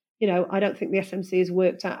 And, I don't think the SMC has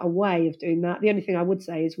worked out a way of doing that. The only thing I would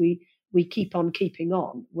say is we keep on keeping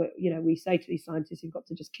on. We say to these scientists, you've got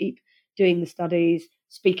to just keep doing the studies,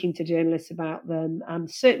 speaking to journalists about them.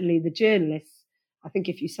 And certainly the journalists, I think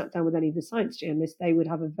if you sat down with any of the science journalists, they would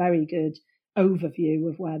have a very good overview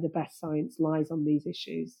of where the best science lies on these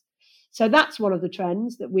issues. So that's one of the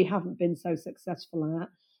trends that we haven't been so successful at.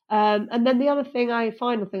 And then the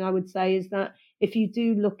final thing I would say is that if you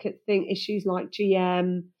do look at issues like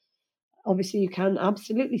GM, obviously you can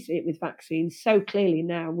absolutely see it with vaccines so clearly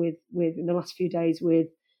now with in the last few days with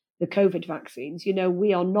the COVID vaccines.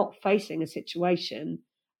 We are not facing a situation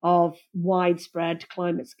of widespread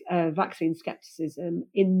vaccine skepticism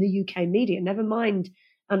in the UK media, never mind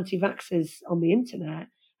anti-vaxxers on the internet.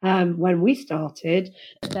 When we started,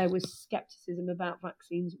 there was skepticism about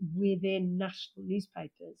vaccines within national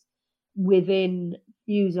newspapers, within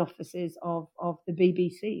news offices of the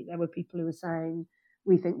BBC. There were people who were saying,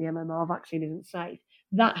 we think the MMR vaccine isn't safe.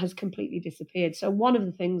 That has completely disappeared. So one of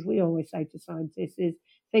the things we always say to scientists is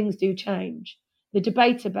things do change. The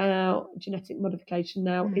debate about genetic modification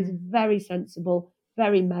now is very sensible,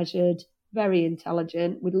 very measured, very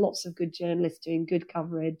intelligent, with lots of good journalists doing good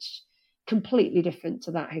coverage, completely different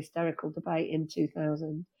to that hysterical debate in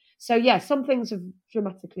 2000. So, yeah, some things have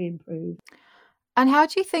dramatically improved. And how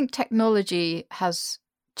do you think technology has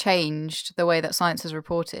changed the way that science is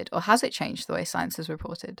reported, or has it changed the way science is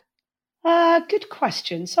reported? Good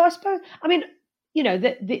question. So I suppose,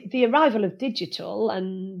 the arrival of digital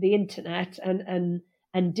and the internet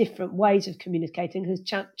and different ways of communicating has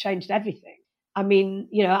changed everything. I mean,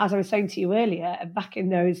 as I was saying to you earlier, back in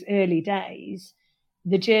those early days,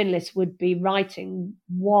 the journalists would be writing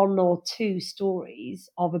one or two stories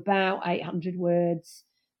of about 800 words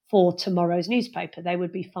for tomorrow's newspaper. They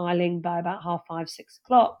would be filing by about 5:30, 6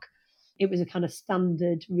 o'clock. It was a kind of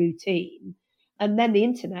standard routine. And then the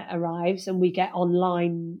internet arrives and we get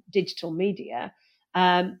online digital media.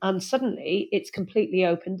 And suddenly it's completely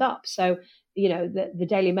opened up. So, the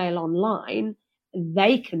Daily Mail online,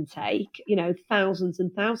 they can take, thousands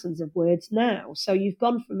and thousands of words now. So you've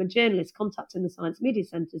gone from a journalist contacting the Science Media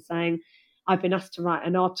Centre saying, I've been asked to write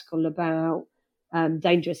an article about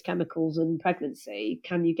dangerous chemicals and pregnancy.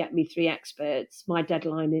 Can you get me 3 experts? My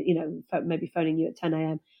deadline is, maybe phoning you at 10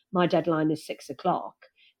 a.m. My deadline is 6 o'clock.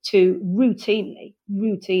 To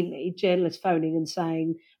routinely journalists phoning and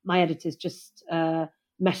saying, my editor's just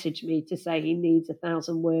messaged me to say he needs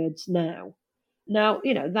 1,000 words now. Now,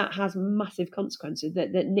 that has massive consequences.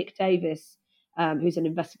 That Nick Davis, who's an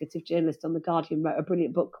investigative journalist on The Guardian, wrote a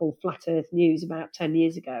brilliant book called Flat Earth News about 10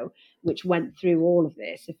 years ago, which went through all of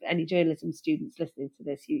this. If any journalism students listening to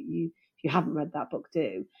this, if you haven't read that book,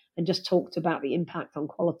 do, and just talked about the impact on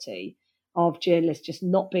quality of journalists just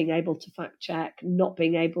not being able to fact check, not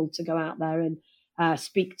being able to go out there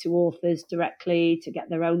speak to authors directly, to get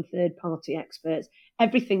their own third-party experts.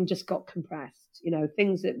 Everything just got compressed.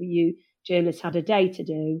 Things that journalists had a day to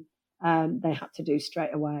do, they had to do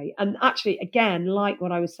straight away. And actually, again, like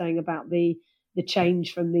what I was saying about the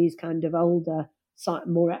change from these kind of older,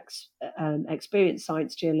 more experienced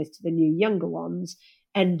science journalists to the new younger ones,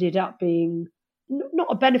 ended up being not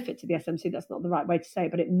a benefit to the SMC, that's not the right way to say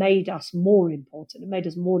it, but it made us more important, it made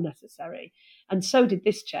us more necessary. And so did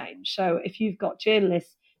this change. So if you've got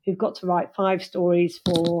journalists who've got to write 5 stories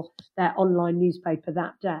for their online newspaper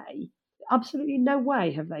that day, absolutely no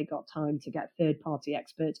way have they got time to get third-party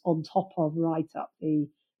experts on top of write up the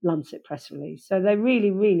Lancet press release. So they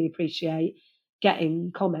really, really appreciate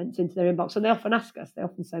getting comments into their inbox. And they often ask us, they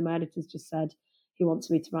often say, my editor's just said he wants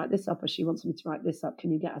me to write this up, or she wants me to write this up.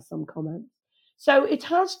 Can you get us some comments? So it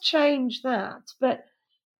has changed that. But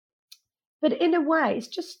in a way, it's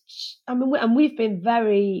just, and we've been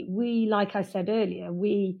like I said earlier,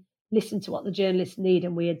 we listen to what the journalists need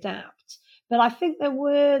and we adapt. But I think there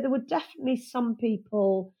were definitely some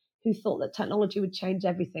people who thought that technology would change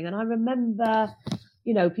everything. And I remember,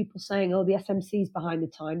 people saying, oh, the SMC's behind the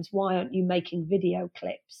times. Why aren't you making video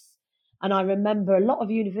clips? And I remember a lot of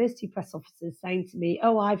university press officers saying to me,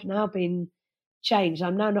 oh, I've now been changed.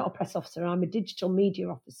 I'm now not a press officer. I'm a digital media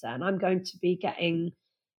officer, and I'm going to be getting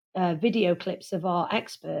video clips of our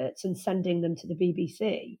experts and sending them to the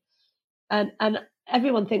BBC. And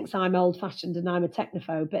everyone thinks I'm old-fashioned and I'm a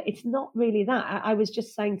technophobe, but it's not really that. I was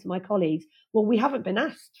just saying to my colleagues, well, we haven't been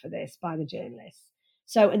asked for this by the journalists.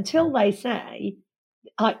 So until they say,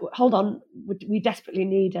 hold on, we desperately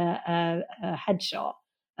need a headshot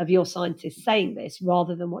of your scientists saying this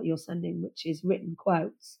rather than what you're sending, which is written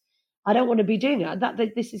quotes, I don't want to be doing that.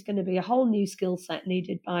 This is going to be a whole new skill set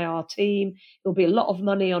needed by our team. There'll be a lot of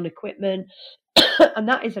money on equipment. And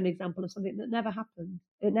that is an example of something that never happened.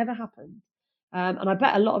 It never happened. And I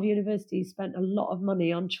bet a lot of universities spent a lot of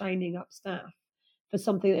money on training up staff for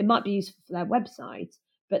something that might be useful for their website,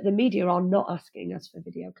 but the media are not asking us for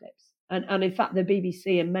video clips. And in fact, the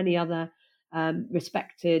BBC and many other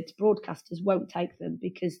respected broadcasters won't take them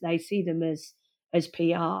because they see them as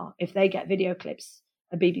PR. If they get video clips,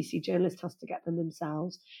 a BBC journalist has to get them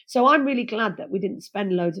themselves. So I'm really glad that we didn't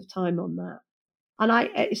spend loads of time on that.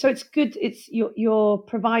 And so it's good. It's your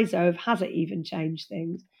proviso of has it even changed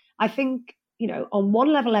things? I think, on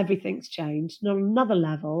one level, everything's changed. And on another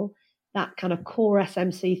level, that kind of core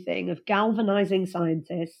SMC thing of galvanizing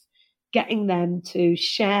scientists, getting them to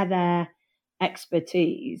share their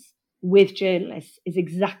expertise with journalists is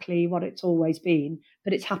exactly what it's always been,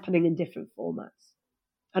 but it's happening in different formats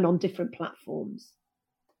and on different platforms.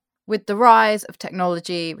 With the rise of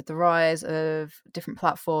technology, with the rise of different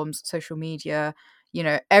platforms, social media,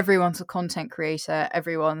 everyone's a content creator,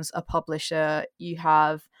 everyone's a publisher. You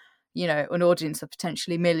have, an audience of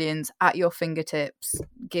potentially millions at your fingertips,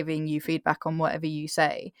 giving you feedback on whatever you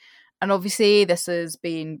say. And obviously this has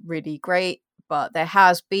been really great, but there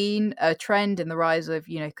has been a trend in the rise of,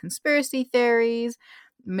 conspiracy theories,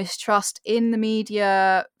 mistrust in the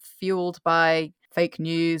media, fueled by fake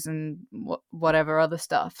news and whatever other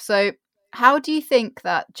stuff. So how do you think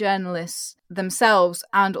that journalists themselves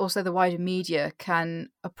and also the wider media can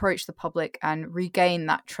approach the public and regain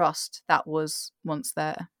that trust that was once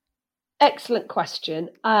there? Excellent question.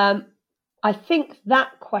 I think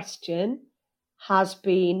that question has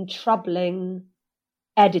been troubling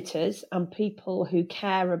editors and people who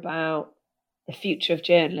care about the future of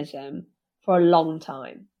journalism for a long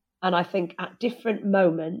time. And I think at different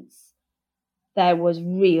moments, there was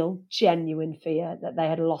real, genuine fear that they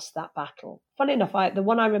had lost that battle. Funny enough, the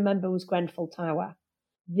one I remember was Grenfell Tower.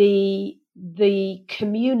 The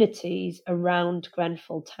communities around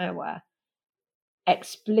Grenfell Tower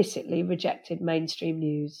explicitly rejected mainstream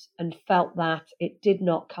news and felt that it did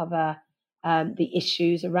not cover the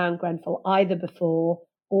issues around Grenfell either before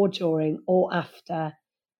or during or after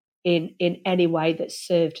in any way that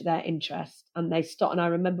served their interest. And they stopped, and I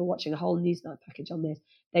remember watching a whole Newsnight package on this.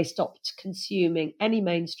 They stopped consuming any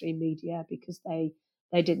mainstream media because they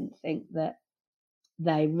didn't think that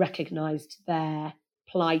they recognised their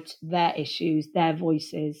plight, their issues, their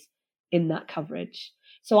voices in that coverage.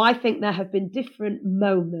 So I think there have been different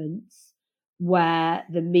moments where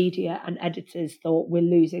the media and editors thought we're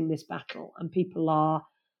losing this battle, and people are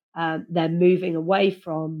they're moving away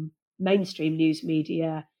from mainstream news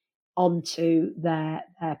media onto their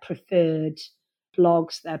preferred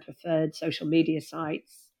blogs, their preferred social media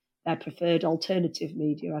sites, their preferred alternative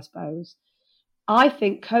media, I suppose. I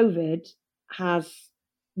think COVID has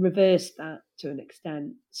reversed that to an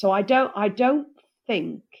extent. So I don't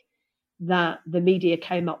think that the media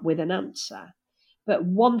came up with an answer. But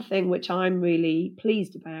one thing which I'm really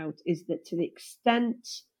pleased about is that to the extent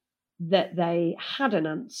that they had an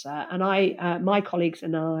answer, and my colleagues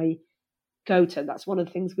and I go to, that's one of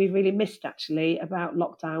the things we've really missed actually about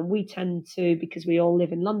lockdown. We tend to, because we all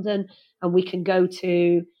live in London, and we can go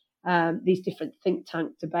to these different think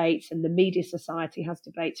tank debates, and the Media Society has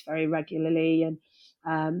debates very regularly,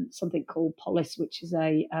 and something called Polis, which is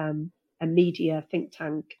a media think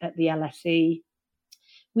tank at the LSE.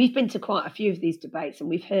 We've been to quite a few of these debates and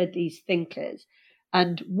we've heard these thinkers.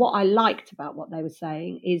 And what I liked about what they were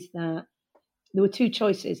saying is that there were two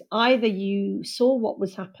choices. Either you saw what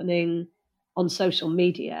was happening on social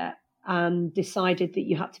media and decided that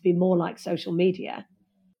you had to be more like social media,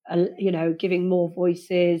 giving more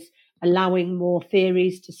voices, allowing more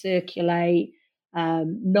theories to circulate,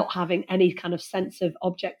 not having any kind of sense of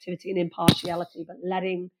objectivity and impartiality, but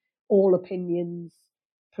letting all opinions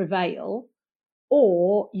prevail.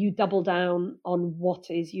 Or you double down on what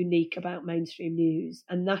is unique about mainstream news.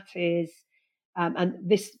 And that is, and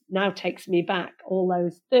this now takes me back all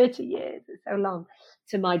those 30 years, it's so long,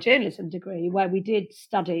 to my journalism degree, where we did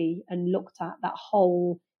study and looked at that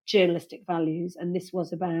whole journalistic values. And this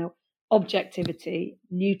was about objectivity,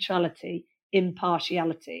 neutrality,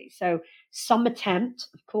 impartiality. So some attempt,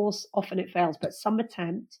 of course, often it fails, but some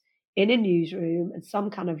attempt in a newsroom and some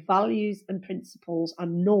kind of values and principles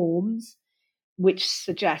and norms which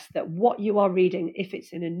suggests that what you are reading, if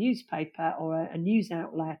it's in a newspaper or a news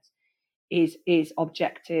outlet, is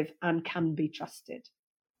objective and can be trusted.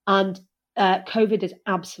 And COVID has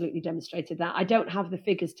absolutely demonstrated that. I don't have the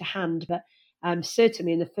figures to hand, but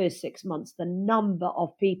certainly in the first 6 months, the number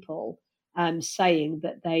of people saying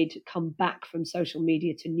that they'd come back from social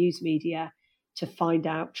media to news media to find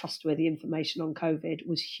out trustworthy information on COVID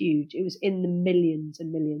was huge. It was in the millions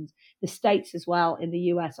and millions. The States as well, in the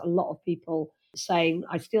US, a lot of people saying,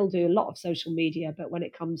 I still do a lot of social media, but when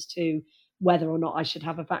it comes to whether or not I should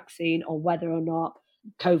have a vaccine or whether or not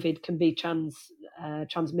COVID can be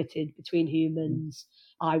transmitted between humans,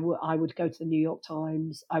 I would go to the New York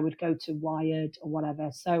Times, I would go to Wired or whatever.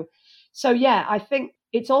 So yeah, I think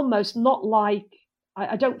it's almost not like,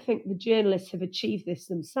 I don't think the journalists have achieved this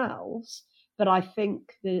themselves, but I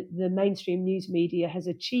think the mainstream news media has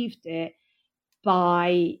achieved it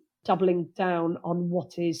by doubling down on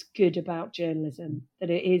what is good about journalism,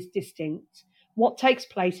 that it is distinct. What takes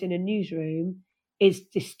place in a newsroom is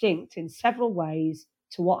distinct in several ways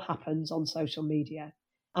to what happens on social media.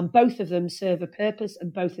 And both of them serve a purpose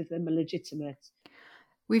and both of them are legitimate.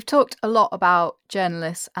 We've talked a lot about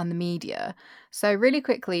journalists and the media. So really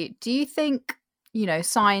quickly, do you think,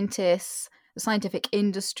 scientists, the scientific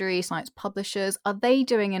industry, science publishers, are they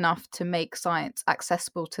doing enough to make science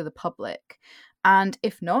accessible to the public? And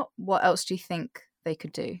if not, what else do you think they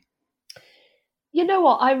could do? You know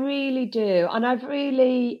what? I really do. And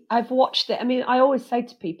I've watched it. I mean, I always say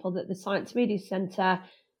to people that the Science Media Centre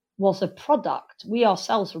was a product. We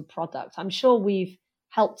ourselves were a product. I'm sure we've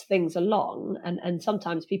helped things along. And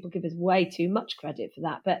sometimes people give us way too much credit for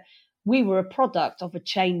that. But we were a product of a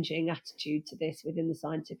changing attitude to this within the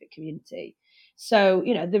scientific community. So,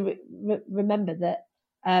 remember that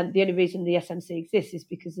the only reason the SMC exists is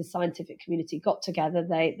because the scientific community got together.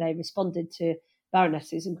 They responded to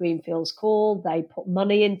Baroness's and Greenfield's call. They put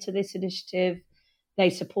money into this initiative. They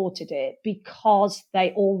supported it because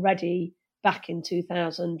they already, back in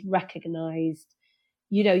 2000, recognised,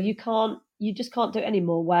 you just can't do it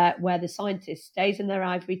anymore where the scientist stays in their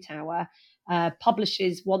ivory tower,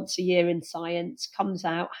 publishes once a year in Science, comes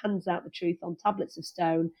out, hands out the truth on tablets of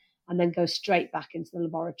stone, and then goes straight back into the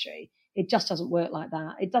laboratory. It just doesn't work like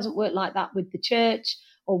that. It doesn't work like that with the church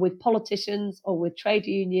or with politicians or with trade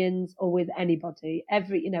unions or with anybody.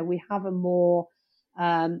 We have a more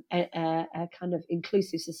a kind of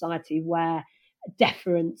inclusive society where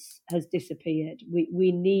deference has disappeared.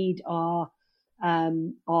 We need our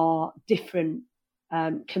different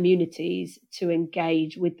communities to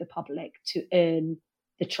engage with the public to earn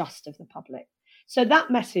the trust of the public. So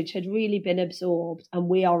that message had really been absorbed, and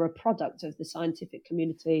we are a product of the scientific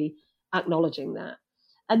community acknowledging that.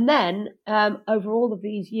 And then over all of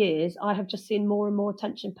these years, I have just seen more and more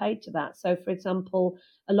attention paid to that. So, for example,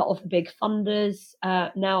 a lot of the big funders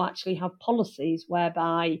now actually have policies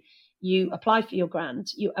whereby you apply for your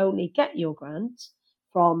grant, you only get your grant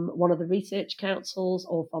from one of the research councils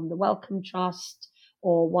or from the Wellcome Trust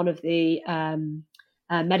or one of the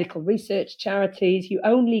medical research charities. You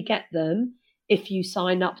only get them if you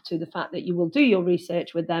sign up to the fact that you will do your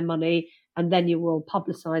research with their money, and then you will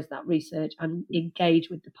publicise that research and engage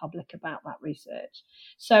with the public about that research.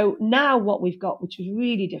 So now what we've got, which was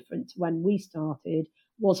really different to when we started,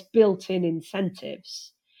 was built-in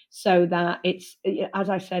incentives. so that it's, as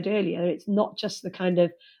I said earlier, it's not just the kind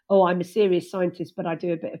of, oh, I'm a serious scientist, but I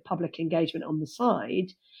do a bit of public engagement on the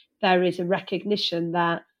side. There is a recognition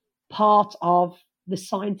that part of the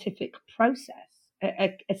scientific process,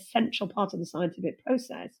 a essential part of the scientific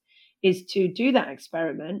process, is to do that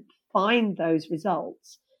experiment, find those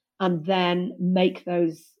results, and then make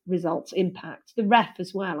those results impact the ref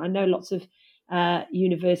as well. I know lots of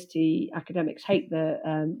university academics hate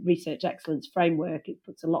the research excellence framework. It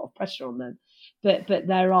puts a lot of pressure on them. But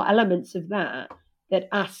there are elements of that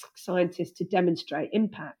ask scientists to demonstrate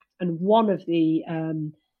impact. And one of the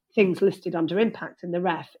things listed under impact in the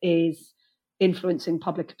ref is influencing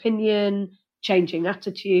public opinion, changing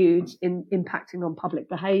attitudes, impacting on public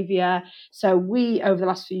behaviour. So we, over the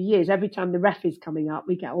last few years, every time the ref is coming up,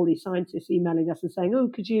 we get all these scientists emailing us and saying, oh,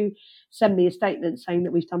 could you send me a statement saying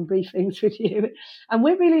that we've done briefings with you? And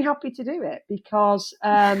we're really happy to do it because,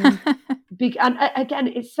 and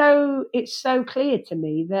again, it's so clear to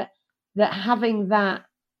me that having that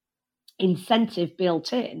incentive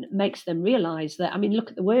built in makes them realise that, I mean,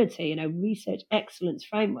 look at the words here, research excellence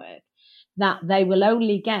framework, that they will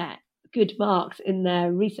only get good marks in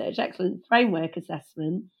their research excellence framework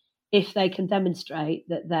assessment if they can demonstrate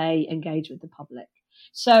that they engage with the public.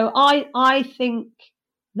 So I think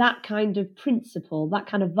that kind of principle, that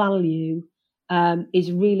kind of value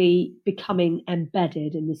is really becoming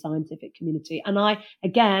embedded in the scientific community. And I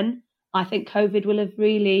think COVID will have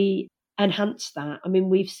really enhanced that. I mean,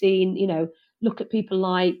 we've seen, look at people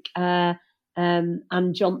like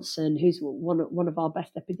Anne Johnson, who's one of our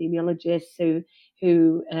best epidemiologists,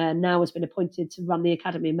 who now has been appointed to run the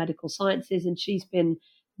Academy of Medical Sciences, and she's been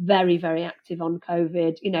very, very active on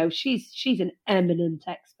COVID. She's an eminent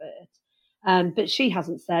expert, but she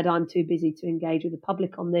hasn't said, I'm too busy to engage with the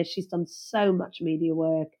public on this. She's done so much media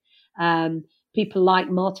work. People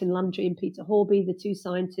like Martin Landry and Peter Horby, the two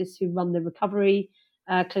scientists who run the recovery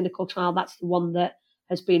clinical trial, that's the one that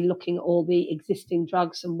has been looking at all the existing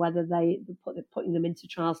drugs and whether they're putting them into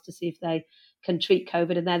trials to see if they can treat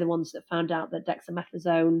COVID. And they're the ones that found out that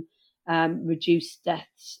dexamethasone reduced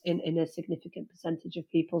deaths in a significant percentage of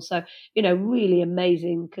people. So, really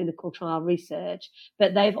amazing clinical trial research.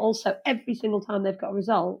 But they've also, every single time they've got a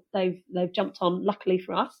result, they've jumped on, luckily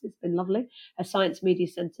for us, it's been lovely, a Science Media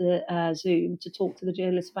Centre Zoom to talk to the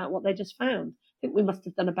journalists about what they just found. I think we must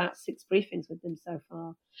have done about 6 briefings with them so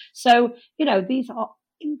far. So, these are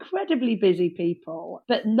incredibly busy people,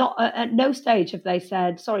 but not at no stage have they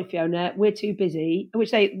said, sorry, Fiona, we're too busy,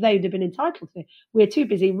 which they'd have been entitled to. We're too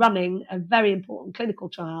busy running a very important clinical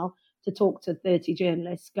trial to talk to 30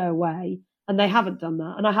 journalists, go away. And they haven't done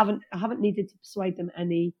that. And I haven't needed to persuade them at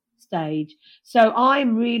any stage. So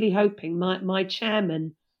I'm really hoping my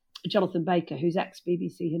chairman, Jonathan Baker, who's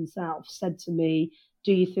ex-BBC himself, said to me,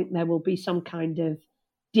 do you think there will be some kind of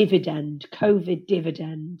dividend, COVID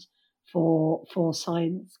dividend for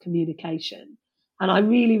science communication? And I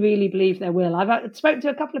really, really believe there will. I've spoken to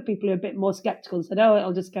a couple of people who are a bit more sceptical and said, oh,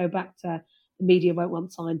 it'll just go back to the media won't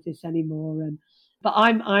want scientists anymore. But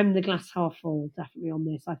I'm the glass half full, definitely, on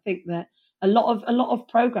this. I think that a lot of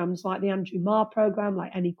programs like the Andrew Marr program,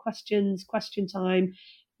 like Any Questions, Question Time,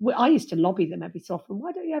 I used to lobby them every so often.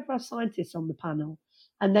 Why don't you ever have scientists on the panel?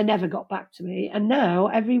 And they never got back to me. And now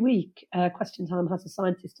every week, Question Time has a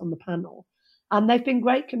scientist on the panel. And they've been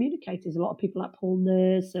great communicators. A lot of people like Paul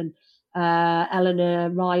Nurse and Eleanor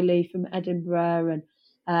Riley from Edinburgh.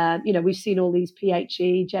 And, we've seen all these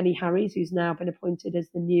PHE, Jenny Harries, who's now been appointed as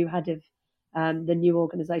the new head of the new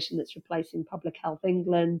organisation that's replacing Public Health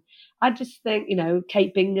England. I just think,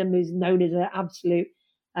 Kate Bingham, who's known as an absolute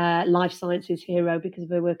life sciences hero because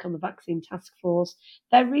of her work on the vaccine task force.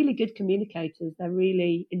 They're really good communicators. They're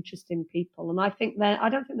really interesting people. And I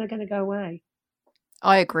don't think they're going to go away.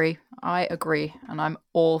 I agree. And I'm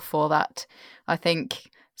all for that. I think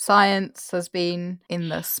science has been in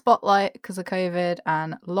the spotlight because of COVID,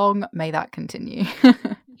 and long may that continue.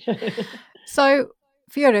 So,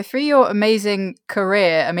 Fiona, through your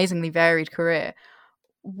amazingly varied career,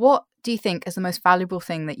 what do you think is the most valuable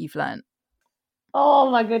thing that you've learned? Oh,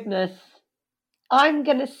 my goodness. I'm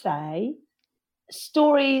going to say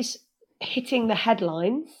stories hitting the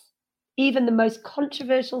headlines, even the most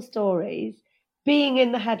controversial stories, being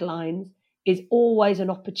in the headlines is always an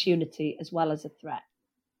opportunity as well as a threat.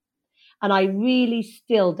 And I really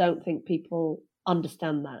still don't think people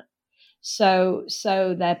understand that. So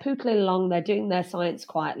they're pootling along, they're doing their science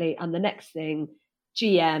quietly, and the next thing,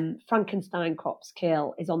 GM, Frankenstein crops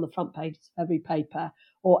kill, is on the front page of every paper,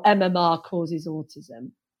 or MMR causes autism.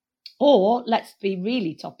 Or let's be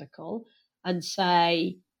really topical and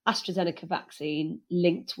say AstraZeneca vaccine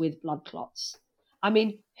linked with blood clots. I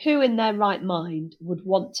mean, who in their right mind would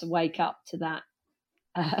want to wake up to that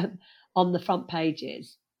on the front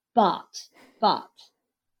pages? But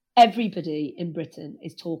everybody in Britain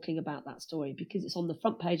is talking about that story because it's on the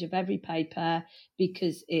front page of every paper,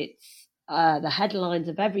 because it's the headlines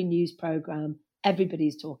of every news programme.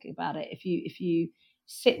 Everybody's talking about it. If you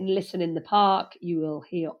sit and listen in the park, you will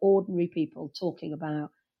hear ordinary people talking about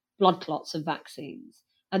blood clots of vaccines.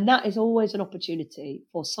 And that is always an opportunity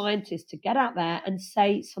for scientists to get out there and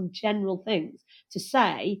say some general things, to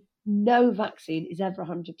say no vaccine is ever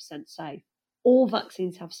 100% safe. All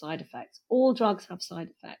vaccines have side effects. All drugs have side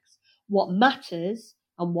effects. What matters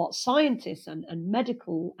and what scientists and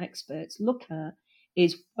medical experts look at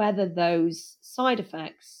is whether those side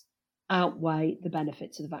effects outweigh the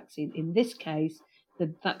benefits of the vaccine. In this case,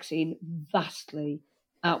 the vaccine vastly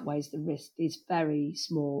outweighs the risk, these very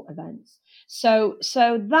small events. So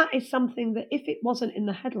that is something that if it wasn't in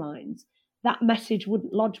the headlines, that message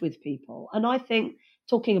wouldn't lodge with people. And I think,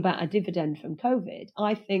 talking about a dividend from COVID,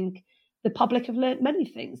 I think the public have learned many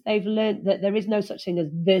things. They've learned that there is no such thing as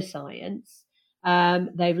the science.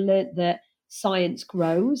 They've learned that science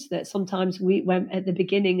grows, that sometimes when at the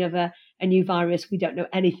beginning of a new virus, we don't know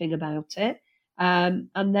anything about it.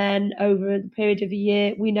 And then over the period of a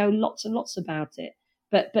year, we know lots and lots about it.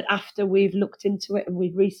 But after we've looked into it and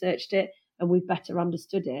we've researched it and we've better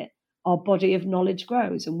understood it, our body of knowledge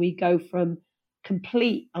grows, and we go from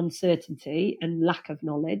complete uncertainty and lack of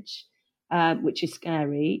knowledge, which is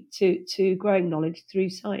scary, to growing knowledge through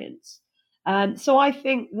science. So I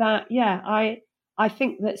think that, I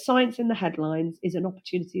think that science in the headlines is an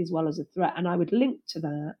opportunity as well as a threat. And I would link to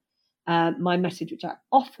that my message, which I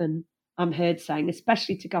often am heard saying,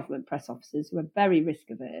 especially to government press officers who are very risk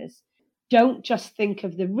averse: don't just think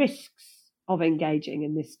of the risks of engaging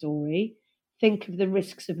in this story, think of the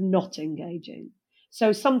risks of not engaging.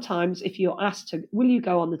 So sometimes if you're asked to, will you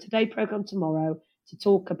go on the Today programme tomorrow to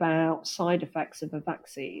talk about side effects of a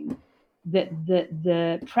vaccine, that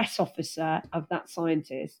the press officer of that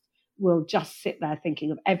scientist will just sit there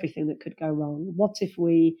thinking of everything that could go wrong. What if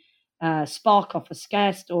we spark off a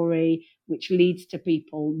scare story which leads to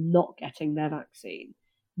people not getting their vaccine?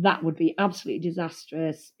 That would be absolutely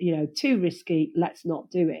disastrous, too risky, let's not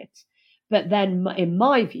do it. But then, in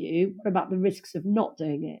my view, what about the risks of not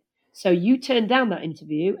doing it? So you turn down that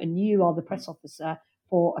interview and you are the press officer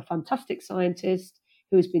for a fantastic scientist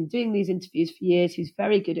who has been doing these interviews for years, who's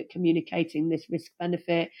very good at communicating this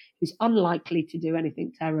risk-benefit, who's unlikely to do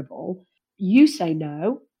anything terrible. You say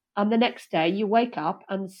no, and the next day you wake up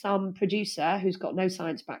and some producer who's got no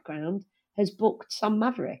science background has booked some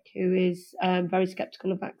maverick who is very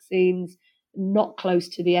sceptical of vaccines, not close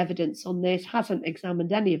to the evidence on this, hasn't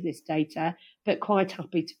examined any of this data, but quite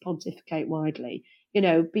happy to pontificate widely.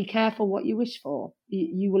 Be careful what you wish for.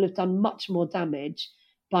 You will have done much more damage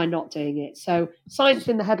by not doing it. So science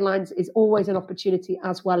in the headlines is always an opportunity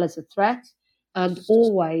as well as a threat, and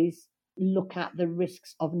always look at the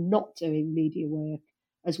risks of not doing media work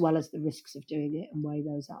as well as the risks of doing it and weigh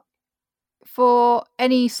those up. For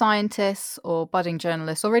any scientists or budding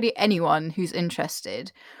journalists, or really anyone who's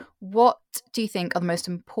interested, what do you think are the most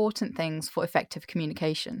important things for effective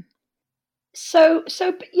communication? So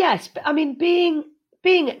yes, I mean,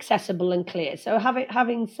 being accessible and clear. So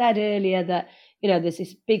having said earlier that, there's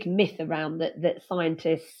this big myth around that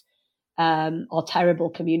scientists are terrible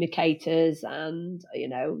communicators and,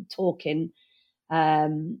 talking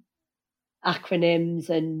acronyms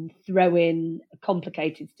and throw in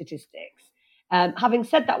complicated statistics. Having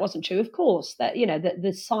said that wasn't true, of course, that,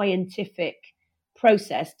 the scientific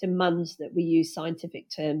process demands that we use scientific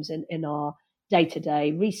terms in our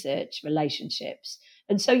day-to-day research relationships.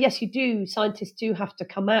 And so, yes, scientists do have to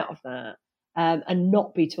come out of that and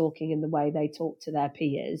not be talking in the way they talk to their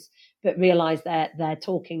peers, but realise that they're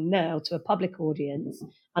talking now to a public audience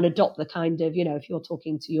and adopt the kind of, if you're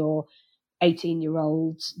talking to your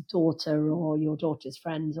 18-year-old daughter or your daughter's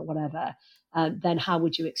friends or whatever, then how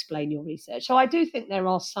would you explain your research? So I do think there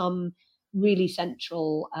are some really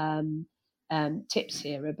central tips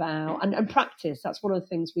here about, and practice. That's one of the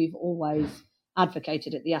things we've always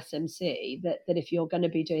advocated at the SMC, that if you're going to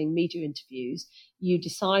be doing media interviews, you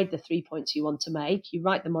decide the 3 points you want to make, you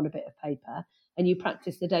write them on a bit of paper, and you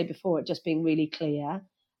practice the day before it just being really clear,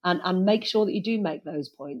 and make sure that you do make those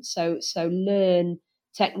points. So learn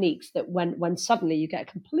techniques that when suddenly you get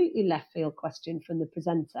a completely left field question from the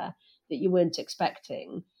presenter that you weren't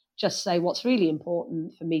expecting, just say, what's really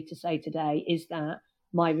important for me to say today is that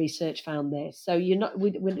my research found this. So we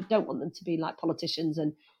don't want them to be like politicians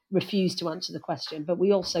and refuse to answer the question, but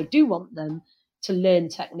we also do want them to learn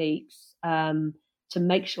techniques to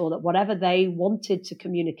make sure that whatever they wanted to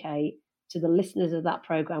communicate to the listeners of that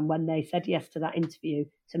programme when they said yes to that interview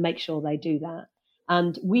to make sure they do that.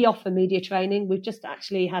 And we offer media training. We've just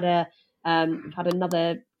actually had we've had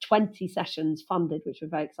another 20 sessions funded, which we're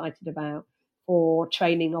very excited about, for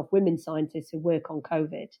training of women scientists who work on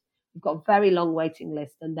COVID. We've got a very long waiting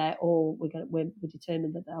list, and we're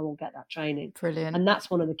determined that they'll all get that training. Brilliant. And that's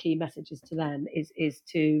one of the key messages to them is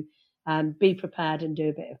to be prepared and do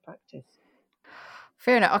a bit of practice.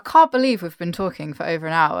 Fiona, I can't believe we've been talking for over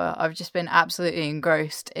an hour. I've just been absolutely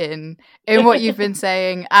engrossed in what you've been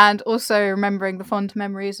saying, and also remembering the fond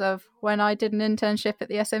memories of when I did an internship at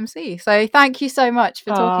the SMC. So thank you so much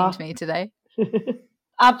for talking to me today.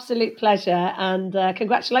 Absolute pleasure, and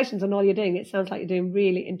congratulations on all you're doing. It sounds like you're doing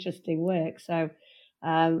really interesting work. So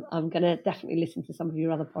I'm going to definitely listen to some of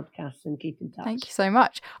your other podcasts and keep in touch. Thank you so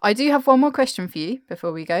much. I do have one more question for you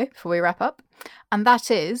before we wrap up. And that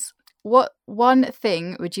is, what one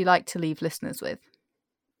thing would you like to leave listeners with?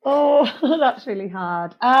 Oh, that's really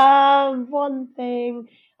hard. One thing.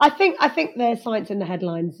 I think the science in the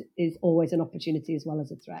headlines is always an opportunity as well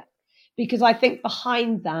as a threat, because I think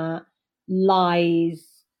behind that lies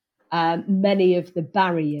many of the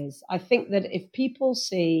barriers. I think that if people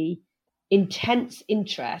see intense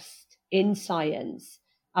interest in science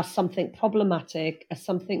as something problematic, as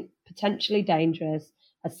something potentially dangerous,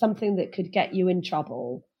 as something that could get you in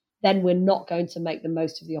trouble, then we're not going to make the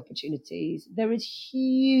most of the opportunities. There is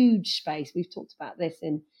huge space. We've talked about this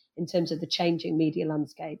in terms of the changing media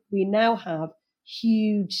landscape. We now have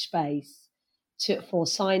huge space for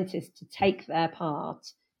scientists to take their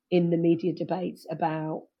part in the media debates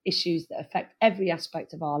about issues that affect every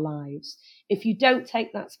aspect of our lives. If you don't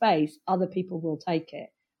take that space, other people will take it.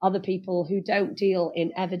 Other people who don't deal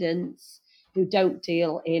in evidence, who don't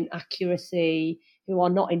deal in accuracy, who are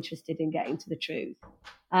not interested in getting to the truth.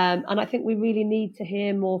 And I think we really need to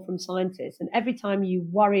hear more from scientists. And every time you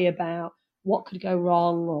worry about what could go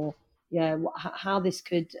wrong or how this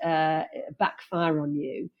could backfire on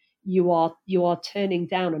you, you are turning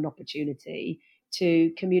down an opportunity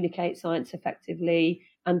to communicate science effectively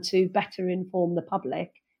and to better inform the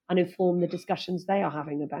public and inform the discussions they are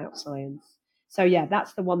having about science. So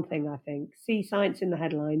that's the one thing I think. See science in the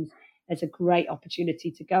headlines as a great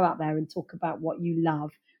opportunity to go out there and talk about what you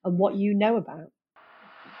love and what you know about.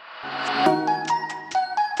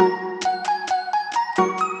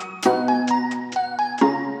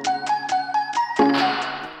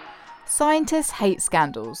 Scientists hate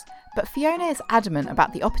scandals, but Fiona is adamant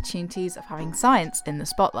about the opportunities of having science in the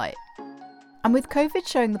spotlight. And with COVID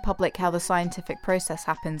showing the public how the scientific process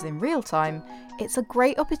happens in real time, it's a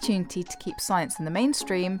great opportunity to keep science in the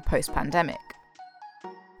mainstream post-pandemic.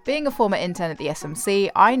 Being a former intern at the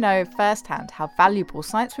SMC, I know firsthand how valuable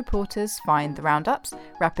science reporters find the roundups,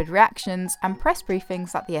 rapid reactions, and press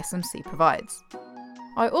briefings that the SMC provides.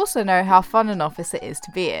 I also know how fun an office it is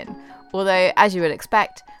to be in, although, as you would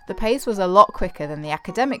expect, the pace was a lot quicker than the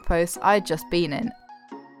academic posts I had just been in.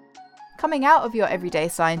 Coming out of your everyday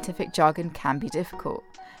scientific jargon can be difficult,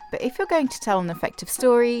 but if you're going to tell an effective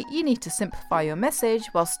story, you need to simplify your message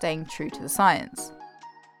while staying true to the science.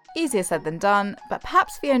 Easier said than done, but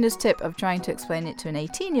perhaps Fiona's tip of trying to explain it to an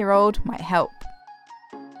 18-year-old might help.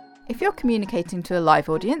 If you're communicating to a live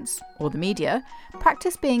audience, or the media,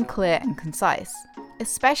 practice being clear and concise,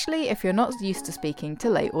 especially if you're not used to speaking to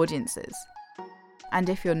lay audiences. And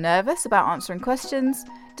if you're nervous about answering questions,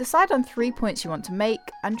 decide on 3 points you want to make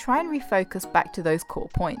and try and refocus back to those core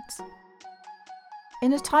points.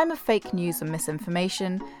 In a time of fake news and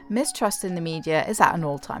misinformation, mistrust in the media is at an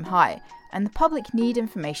all-time high, and the public need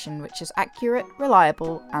information which is accurate,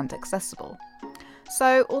 reliable, and accessible.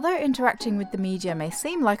 So, although interacting with the media may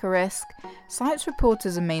seem like a risk, science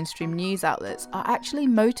reporters and mainstream news outlets are actually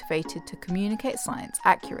motivated to communicate science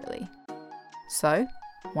accurately. So,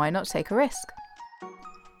 why not take a risk?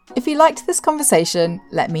 If you liked this conversation,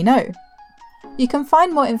 let me know. You can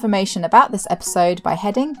find more information about this episode by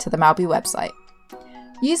heading to the Malby website.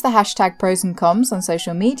 Use the hashtag ProsandComs on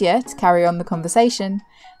social media to carry on the conversation,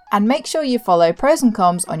 and make sure you follow Pros and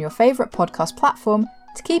Coms on your favourite podcast platform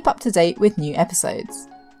to keep up to date with new episodes.